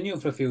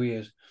continued for a few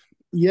years.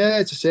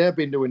 Yeah, to say I've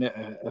been doing it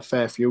a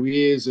fair few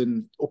years,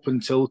 and up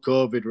until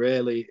COVID,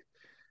 really,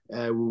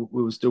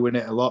 we was doing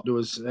it a lot.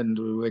 And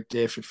we were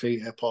David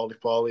Feet,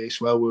 Paulie as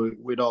well.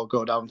 We'd all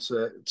go down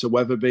to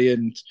Wetherby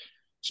and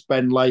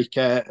spend like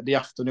the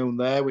afternoon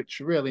there, which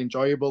was really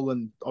enjoyable.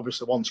 And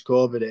obviously, once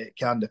COVID, it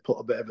kind of put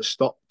a bit of a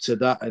stop to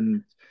that,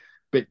 and a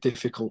bit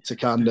difficult to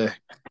kind of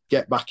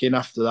get back in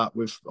after that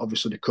with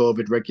obviously the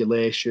COVID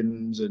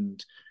regulations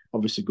and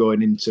obviously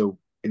going into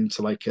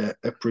like a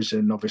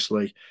prison,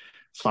 obviously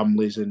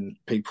families and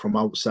people from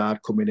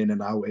outside coming in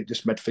and out. It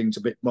just made things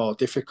a bit more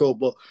difficult,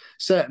 but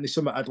certainly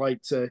something I'd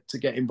like to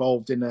get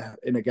involved in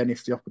again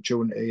if the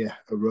opportunity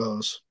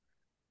arose.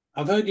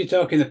 I've heard you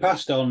talk in the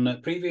past on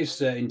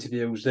previous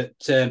interviews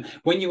that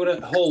when you were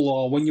at Hull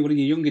or when you were in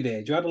your younger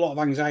days, you had a lot of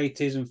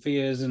anxieties and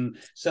fears and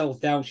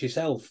self-doubts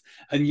yourself,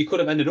 and you could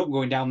have ended up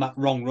going down that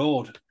wrong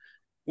road.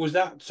 Was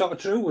that sort of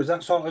true? Was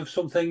that sort of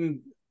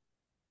something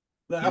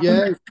that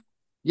happened?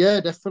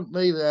 Yeah,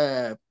 definitely.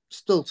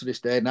 Still to this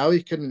day now,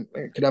 you can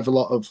have a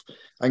lot of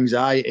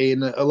anxiety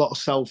and a lot of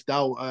self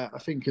doubt. I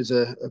think as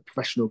a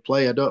professional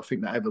player, I don't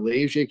think that ever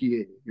leaves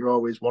you. You're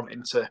always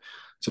wanting to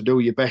do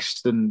your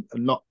best and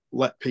not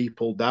let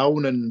people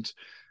down. And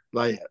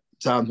like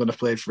times when I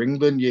played for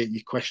England,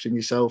 you question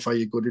yourself: are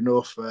you good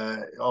enough?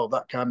 All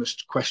that kind of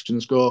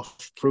questions go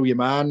through your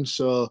mind.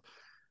 So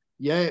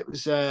yeah, it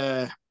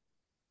was.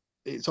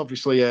 It's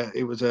obviously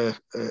it was a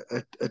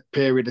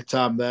period of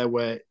time there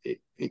where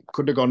it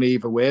could have gone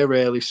either way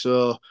really.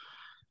 So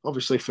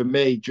obviously for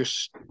me,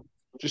 just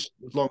as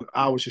long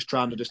I was just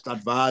trying to just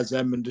advise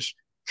them and just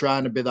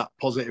trying to be that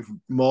positive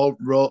male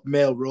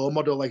role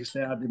model. Like I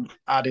say,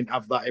 I didn't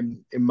have that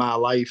in my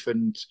life,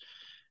 and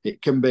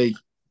it can be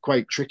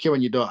quite tricky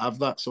when you don't have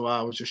that. So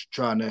I was just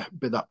trying to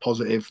be that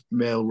positive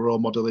male role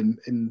model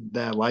in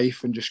their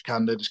life and just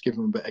kind of just give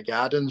them a bit of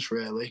guidance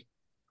really.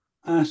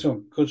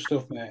 So good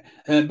stuff,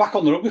 mate. Back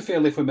on the rugby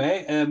field, if we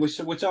may,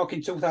 we're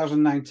talking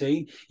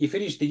 2019. You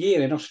finished the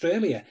year in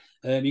Australia.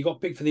 You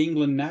got picked for the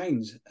England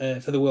Nines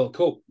for the World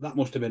Cup. That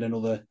must have been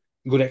another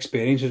good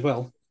experience as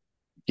well.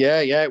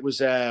 Yeah, it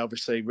was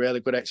obviously really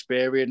good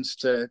experience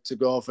to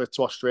go over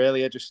to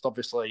Australia. Just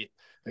obviously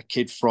a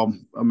kid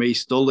from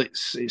East Hull.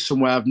 It's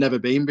somewhere I've never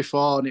been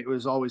before, and it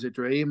was always a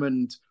dream.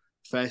 And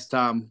first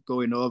time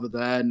going over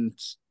there, and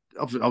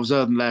I was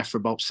over there for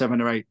about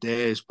 7 or 8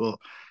 days. But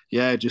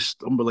yeah,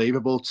 just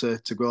unbelievable to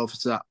go over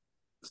to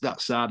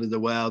that side of the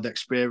world,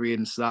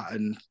 experience that,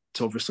 and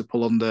to obviously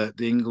pull on the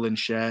England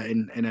shirt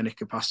in any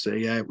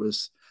capacity. Yeah, it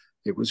was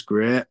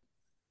great.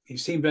 It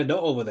seemed red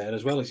hot over there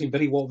as well. It seemed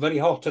very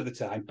hot at the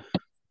time.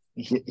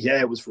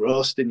 Yeah, it was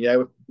roasting.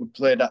 Yeah, we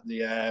played at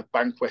the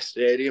Bankwest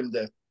Stadium,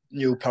 the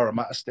new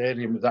Parramatta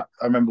Stadium. That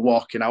I remember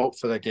walking out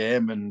for the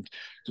game and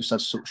just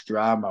had such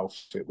dry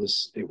mouth. It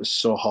was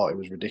so hot. It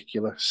was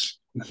ridiculous.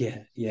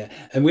 Yeah.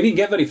 And we didn't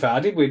get very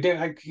far, did we?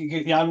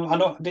 I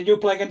know. Did you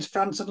play against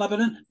France and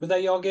Lebanon? Were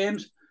they your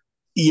games?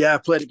 Yeah, I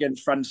played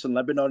against France and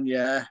Lebanon.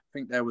 Yeah, I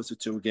think there was the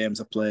two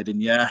games I played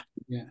in. Yeah,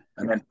 Yeah.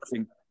 and then I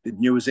think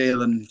New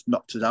Zealand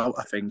knocked us out.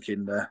 I think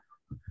in the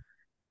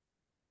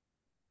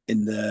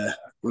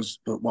was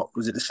but what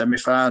was it, the semi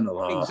final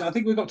or I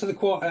think we got to the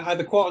quarter,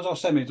 either quarters or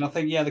semis, and I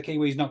think the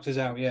Kiwis knocked us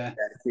out. Yeah.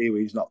 yeah, the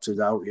Kiwis knocked us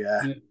out.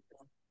 Yeah. Yeah.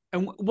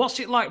 And what's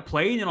it like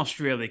playing in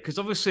Australia? Because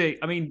obviously,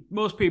 I mean,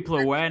 most people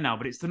are aware now,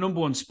 but it's the number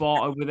one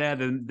sport over there.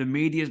 The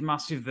media is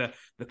massive.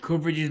 The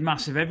coverage is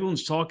massive.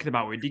 Everyone's talking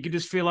about it. Do you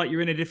just feel like you're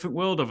in a different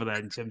world over there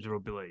in terms of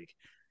rugby league?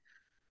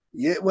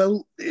 Yeah,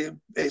 well,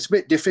 it's a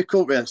bit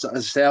difficult. Really. As I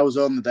say, I was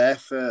only there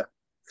for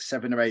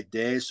 7 or 8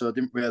 days, so I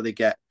didn't really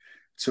get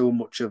too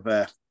much of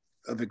a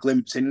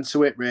glimpse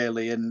into it,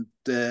 really. And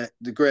the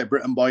Great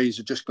Britain boys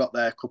had just got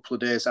there a couple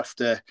of days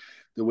after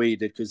the we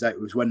did, because that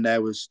was when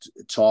there was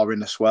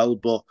touring as well.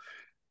 But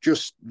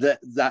just that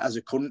as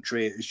a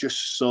country, it's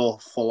just so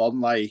full on.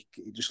 Like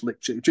it just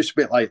literally, just a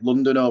bit like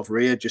London over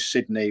here, just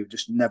Sydney. It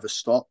just never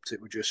stopped. It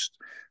was just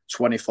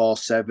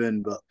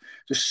 24/7, but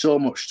just so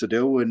much to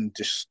do and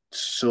just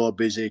so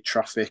busy,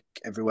 traffic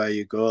everywhere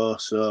you go.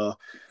 So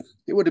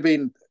it would have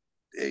been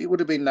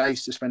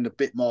nice to spend a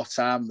bit more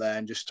time there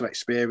and just to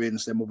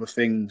experience them other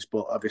things.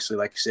 But obviously,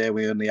 like I say,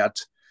 we only had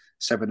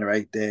 7 or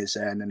 8 days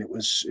there, and then it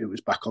was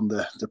back on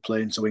the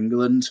plane to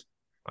England.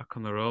 Back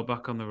on the road,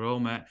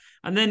 mate.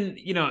 And then,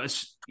 you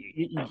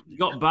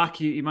got back,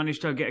 you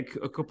managed to get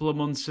a couple of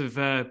months of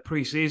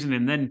pre-season,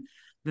 and then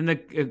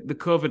the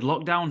COVID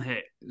lockdown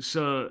hit.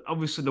 So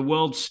obviously the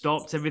world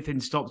stopped, everything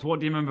stopped. What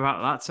do you remember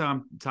about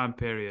that time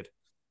period?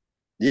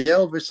 Yeah,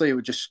 obviously it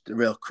was just a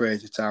real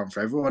crazy time for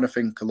everyone. I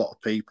think a lot of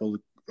people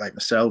like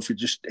myself were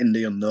just in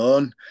the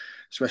unknown,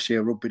 especially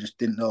a rugby, just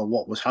didn't know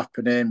what was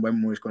happening,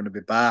 when we was going to be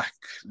back.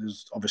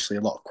 There's obviously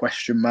a lot of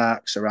question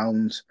marks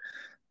around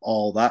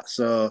all that.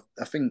 So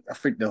I think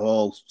the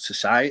whole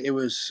society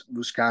was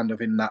kind of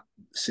in that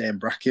same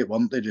bracket,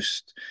 weren't they?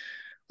 Just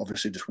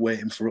obviously just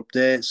waiting for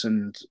updates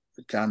and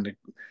kind of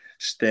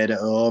stayed at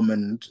home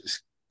and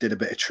did a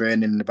bit of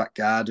training in the back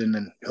garden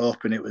and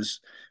hoping it was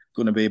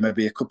going to be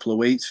maybe a couple of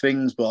weeks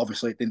things, but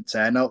obviously it didn't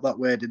turn out that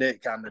way, did it?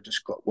 It kind of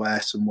just got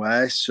worse and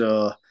worse.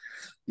 So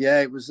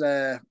yeah, it was.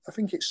 I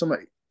think it's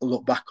something to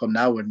look back on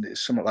now, and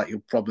it's something like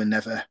you'll probably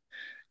never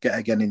get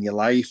again in your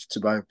life to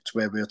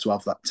be able to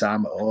have that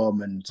time at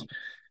home and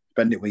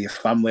spend it with your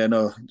family. I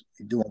know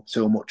you don't have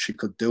so much you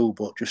could do,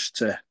 but just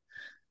to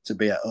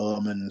be at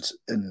home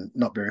and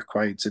not be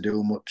required to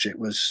do much. It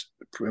was,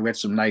 we had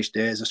some nice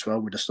days as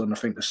well with the sun. I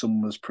think the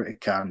sun was pretty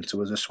kind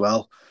to us as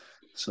well.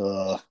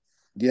 So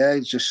yeah,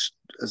 it's just,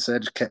 as I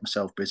said, just kept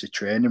myself busy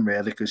training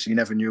really, because you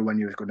never knew when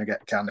you was going to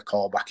get kind of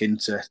called back in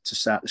to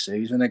start the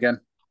season again.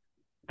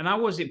 And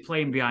how was it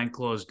playing behind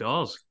closed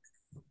doors?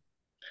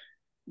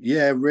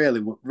 Yeah,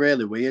 really,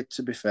 really weird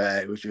to be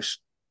fair. It was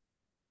just,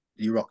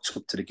 you rocked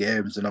up to the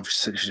games and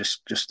obviously it's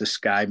just the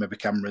sky, maybe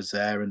cameras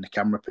there and the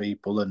camera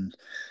people and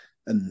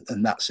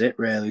that's it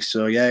really.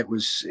 So yeah, it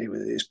was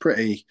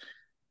pretty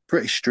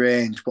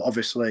strange, but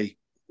obviously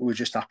we were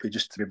just happy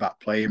just to be back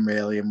playing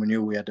really, and we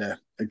knew we had a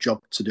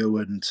job to do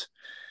and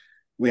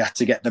we had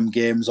to get them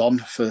games on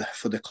for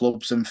the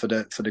clubs and for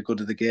the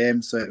good of the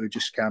game. So it was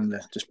just kind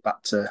of just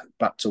back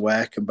to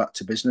work and back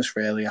to business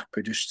really.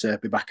 Happy just to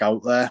be back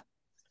out there.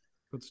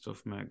 Good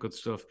stuff, mate. Good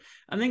stuff.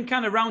 And then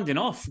kind of rounding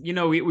off, you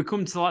know, we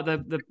come to like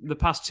the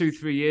past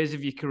 2-3 years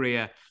of your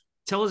career.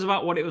 Tell us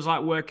about what it was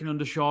like working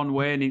under Sean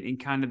Wayne in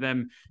kind of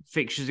them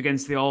fixtures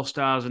against the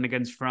All-Stars and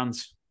against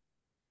France.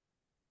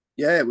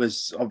 Yeah, it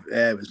was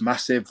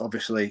massive.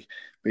 Obviously,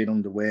 being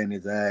under Wayne,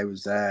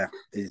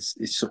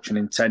 he's such an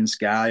intense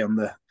guy on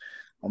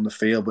the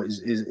field, but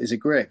he's a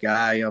great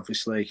guy.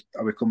 Obviously,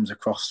 how he comes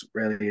across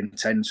really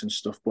intense and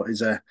stuff, but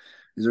he's a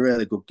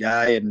really good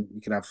guy, and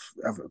you can have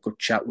a good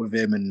chat with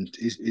him. And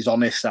he's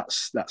honest.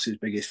 That's his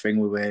biggest thing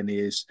with Wayne.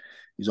 He's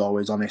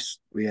always honest.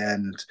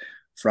 And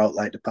throughout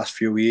like the past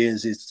few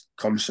years, he's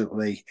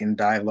constantly in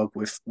dialogue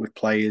with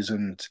players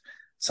and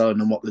telling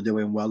them what they're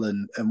doing well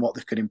and what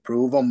they can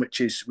improve on,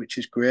 which is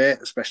great,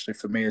 especially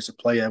for me as a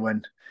player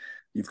when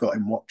you've got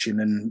him watching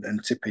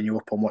and tipping you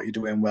up on what you're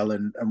doing well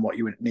and what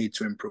you need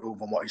to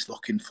improve and what he's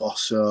looking for.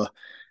 So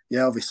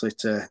yeah, obviously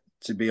to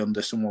be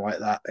under someone like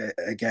that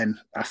again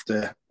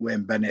after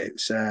Wayne Bennett,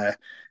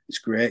 it's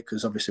great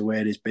because obviously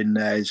Wayne has been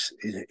there,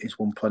 he's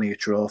won plenty of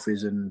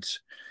trophies and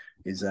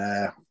he's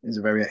a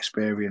very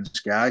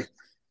experienced guy.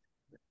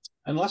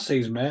 And last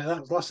season, mate,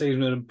 last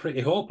season was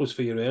pretty hopeless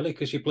for you, really,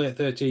 because you played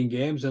 13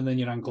 games and then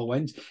your ankle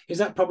went. Is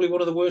that probably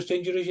one of the worst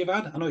injuries you've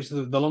had? I know it's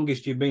the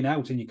longest you've been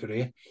out in your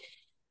career.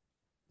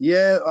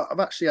 Yeah, I've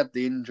actually had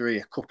the injury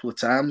a couple of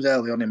times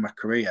early on in my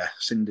career,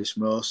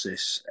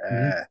 syndesmosis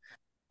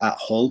at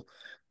Hull.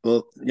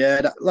 But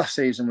yeah, that last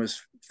season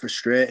was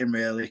frustrating,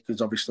 really,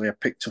 because obviously I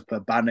picked up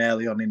a ban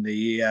early on in the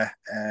year,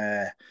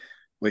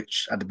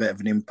 which had a bit of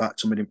an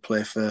impact. I didn't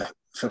play for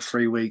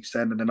 3 weeks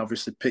then, and then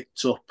obviously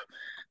picked up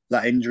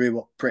that injury,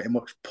 what pretty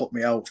much put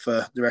me out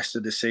for the rest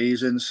of the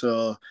season.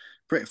 So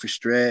pretty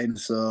frustrating.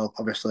 So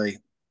obviously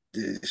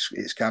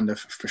it's kind of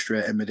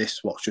frustrating me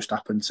what's just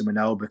happened to me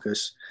now,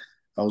 because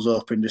I was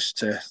hoping just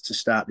to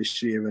start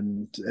this year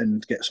and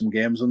get some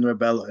games under a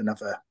belt and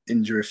have a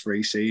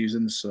injury-free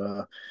season.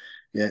 So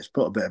yeah, it's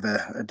put a bit of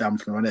a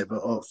dampener on it,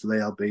 but hopefully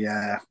I'll be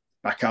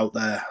back out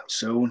there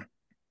soon.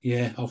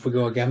 Yeah, off we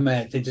go again,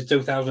 mate. Into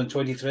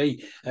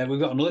 2023. We've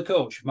got another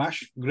coach,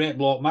 Mash. Great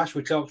bloke, Mash.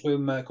 We talked to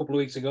him a couple of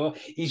weeks ago.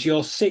 He's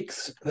your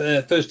sixth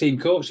first-team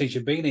coach since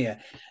you've been here.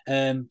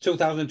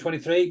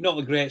 2023, not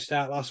a great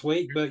start last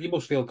week, but you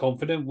must feel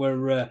confident.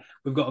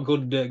 We've got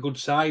a good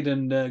side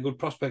and good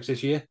prospects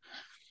this year.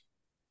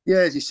 Yeah,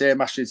 as you say,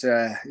 Mash is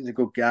a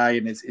good guy,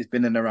 and he's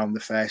been in around the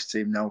first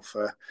team now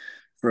for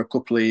a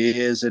couple of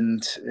years,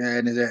 and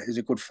he's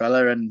a good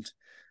fella, and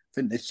I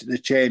think the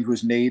change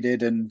was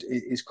needed, and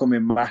he's come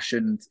in Mash,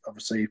 and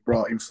obviously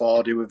brought in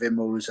Fordy with him,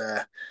 who was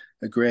a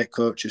great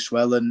coach as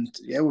well. And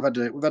yeah, we've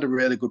had a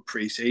really good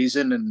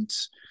pre-season and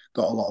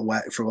got a lot of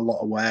work through a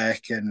lot of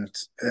work and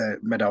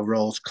made our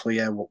roles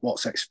clear,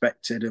 what's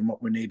expected and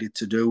what we needed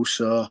to do.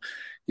 So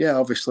yeah,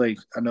 obviously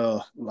I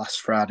know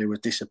last Friday was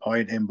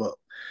disappointing, but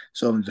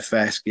it's only the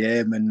first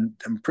game, and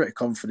I'm pretty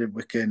confident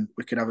we can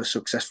have a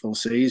successful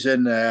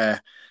season.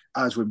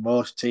 As with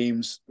most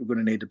teams, we're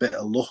going to need a bit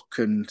of luck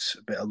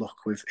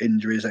with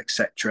injuries,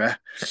 etc.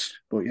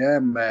 But yeah,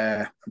 I'm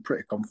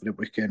pretty confident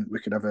we can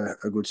have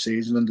a good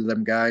season under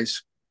them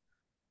guys.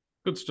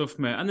 Good stuff,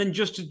 mate. And then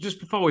just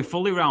before we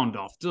fully round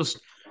off, just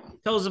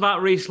tell us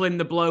about Reece Lyne,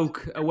 the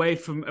bloke away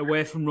from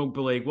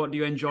rugby league. What do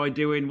you enjoy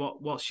doing?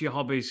 What's your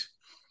hobbies?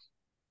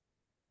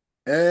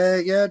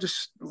 Yeah,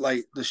 just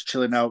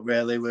chilling out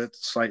really. We're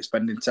just like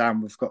spending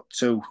time. We've got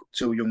two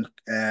young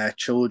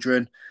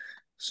children.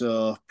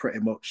 So pretty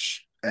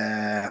much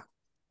when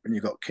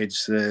you've got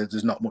kids,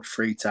 there's not much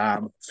free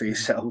time for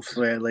yourself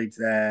really.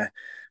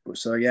 But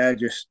so yeah,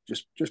 just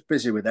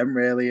busy with them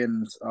really.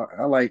 And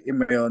I like in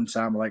my own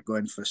time, I like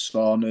going for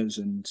saunas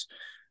and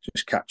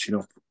just catching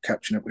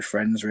up with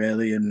friends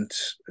really, and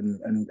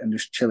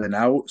just chilling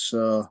out.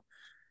 So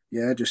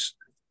yeah, just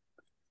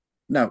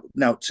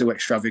not too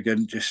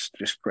extravagant,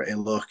 just pretty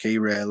low key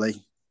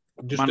really.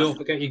 Just don't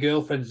forget your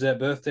girlfriend's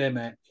birthday,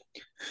 mate.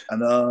 I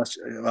know.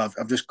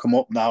 I've just come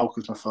up now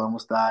because my phone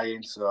was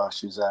dying, so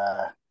she's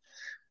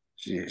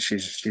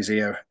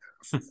here.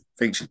 I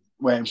think she's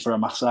waiting for a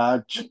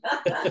massage.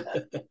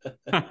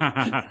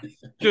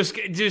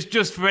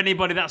 just for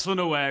anybody that's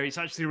unaware, it's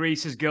actually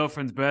Reece's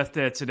girlfriend's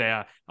birthday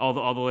today. All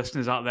the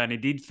listeners out there, and he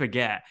did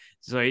forget,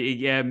 so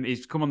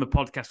he's come on the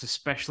podcast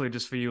especially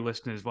just for you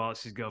listeners while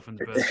it's his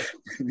girlfriend's birthday.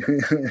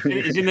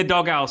 He's in the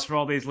doghouse for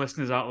all these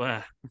listeners out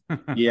there.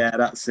 Yeah,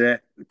 that's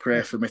it.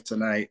 Pray for me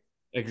tonight.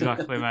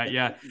 Exactly, mate.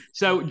 Yeah.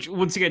 So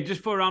once again,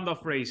 just for a round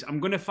off, Reece, I'm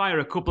going to fire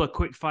a couple of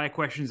quick fire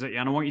questions at you,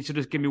 and I want you to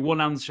just give me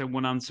one answer and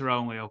one answer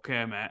only.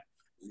 Okay, mate?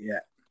 Yeah.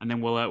 And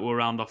then we'll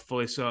round off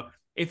fully. So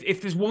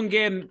if there's one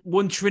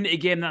Trinity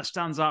game that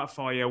stands out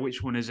for you,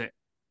 which one is it?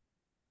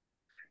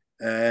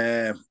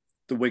 The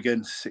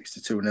Wigan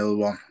 62-0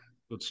 one.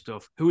 Good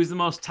stuff. Who is the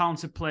most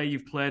talented player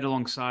you've played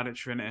alongside at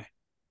Trinity?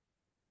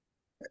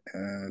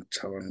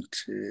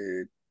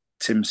 Talented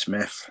Tim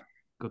Smith.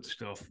 Good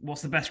stuff.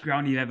 What's the best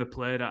ground you've ever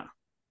played at?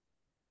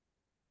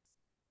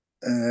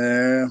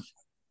 I'd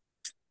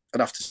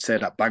have to say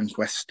that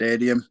Bankwest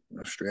Stadium in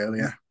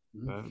Australia.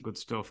 Good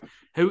stuff.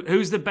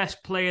 Who's the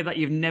best player that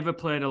you've never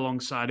played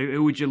alongside?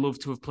 Who would you love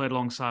to have played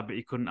alongside but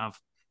you couldn't have?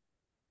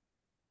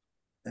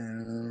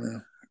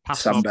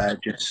 Sam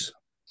Burgess.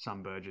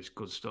 Sam Burgess,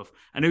 good stuff.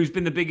 And who's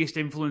been the biggest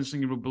influence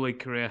in your rugby league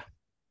career?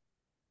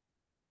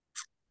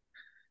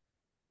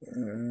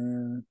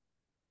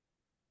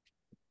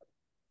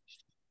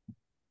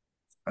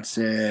 I'd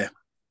say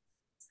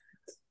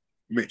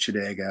Richard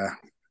Agar.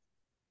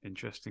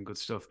 Interesting, good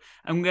stuff.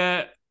 And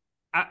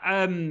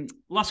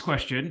last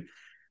question: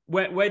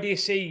 where do you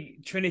see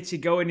Trinity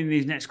going in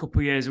these next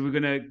couple of years? Are we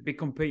going to be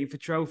competing for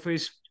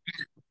trophies?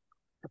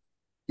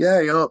 Yeah,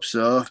 I hope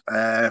so.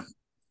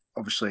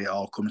 Obviously, it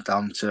all comes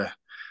down to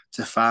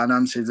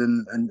finances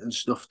and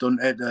stuff,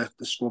 doesn't it?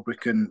 The squad we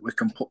can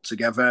put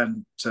together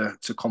and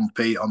to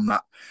compete on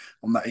that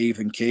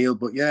even keel.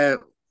 But yeah,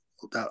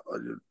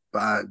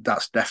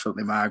 that's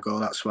definitely my goal.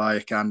 That's why I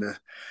kind of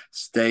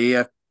stay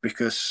here,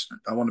 because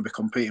I want to be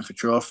competing for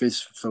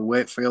trophies for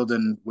Wakefield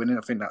and winning.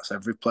 I think that's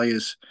every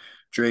player's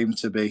dream,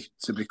 to be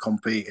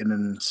competing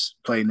and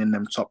playing in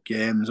them top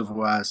games.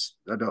 Otherwise,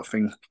 I don't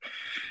think,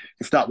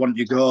 if that wasn't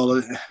your goal,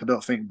 I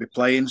don't think you'd be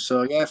playing.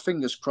 So yeah,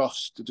 fingers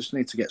crossed. I just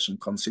need to get some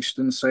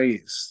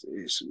consistency.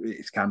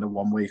 It's kind of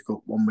 1 week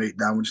up, 1 week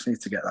down. We just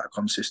need to get that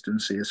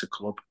consistency as a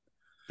club.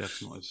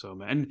 Definitely so,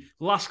 mate. And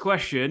last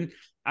question: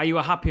 are you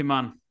a happy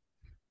man?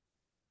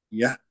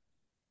 Yeah.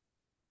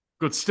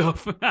 Good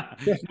stuff.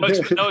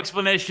 No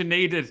explanation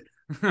needed.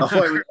 I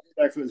thought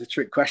it was a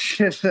trick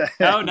question.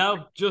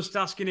 No, just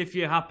asking if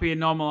you're happy in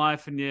normal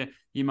life and you're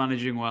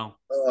managing well.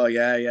 Oh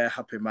yeah,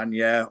 happy man.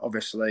 Yeah,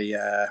 obviously,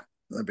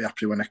 I'll be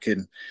happy when I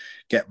can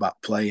get back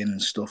playing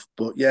and stuff.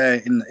 But yeah,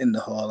 in the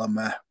whole, I'm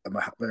a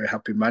very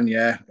happy man.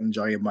 Yeah,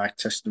 enjoying my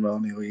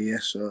testimonial year.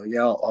 So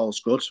yeah,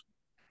 all's good.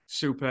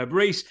 Superb.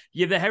 Reece,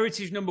 you're the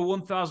Heritage number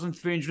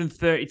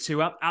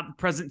 1,332. At the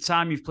present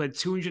time, you've played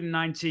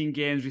 219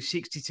 games with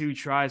 62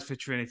 tries for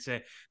Trinity.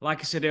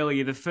 Like I said earlier,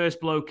 you're the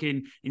first bloke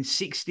in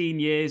 16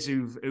 years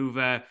who've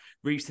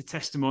reached the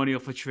testimonial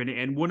for Trinity.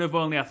 And one of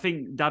only, I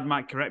think Dad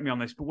might correct me on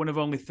this, but one of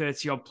only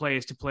 30-odd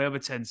players to play over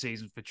 10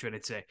 seasons for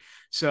Trinity.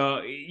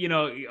 So,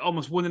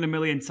 almost 1 in a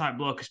million type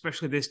bloke,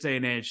 especially this day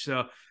and age.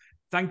 So,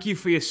 thank you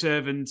for your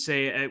service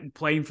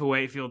playing for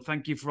Wakefield.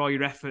 Thank you for all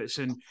your efforts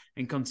and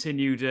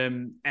continued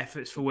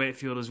efforts for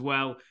Wakefield as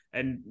well.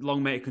 And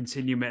long may it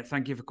continue, mate.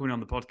 Thank you for coming on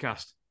the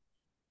podcast.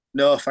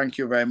 No, thank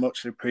you very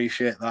much. I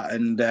appreciate that.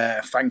 And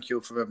thank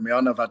you for having me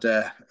on. I've had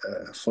a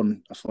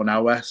fun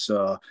hour,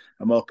 so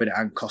I'm hoping it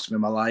hasn't cost me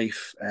my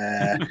life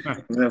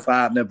with my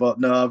partner. But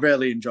no, I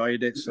really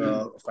enjoyed it.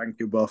 So thank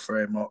you both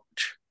very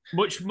much.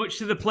 Much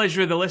to the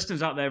pleasure of the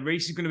listeners out there,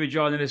 Reece is going to be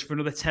joining us for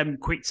another 10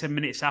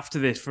 minutes after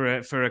this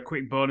for a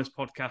quick bonus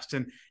podcast.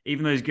 And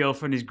even though his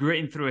girlfriend is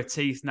gritting through her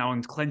teeth now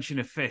and clenching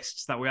her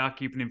fists, that we are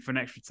keeping him for an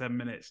extra 10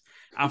 minutes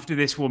after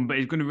this one. But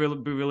he's going to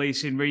be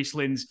releasing Reece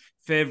Lyne's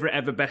favourite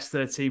ever best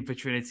 13 for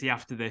Trinity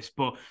after this.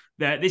 But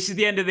this is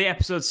the end of the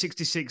episode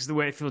 66 of the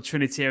Wakefield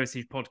Trinity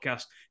Heritage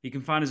Podcast. You can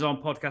find us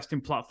on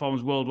podcasting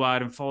platforms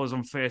worldwide and follow us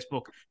on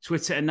Facebook,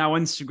 Twitter, and now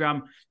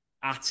Instagram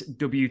at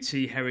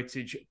WT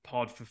Heritage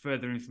Pod for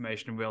further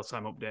information and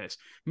real-time updates.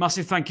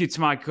 Massive thank you to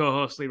my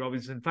co-host, Lee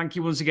Robinson. Thank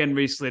you once again,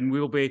 Reece Lyne.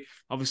 We'll be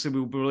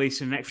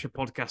releasing an extra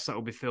podcast that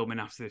we'll be filming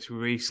after this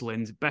with Reece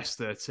Lyne's Best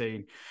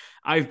 13.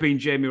 I've been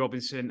Jamie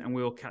Robinson, and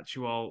we'll catch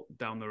you all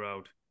down the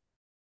road.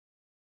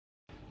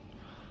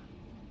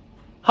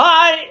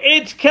 Hi,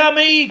 it's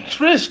Cammy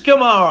Chris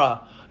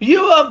Kamara.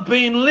 You have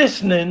been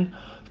listening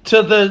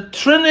to the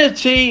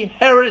Trinity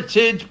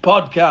Heritage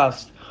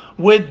Podcast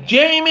with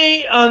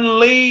Jamie and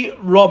Lee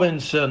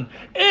Robinson.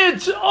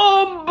 It's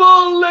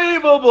unbelievable.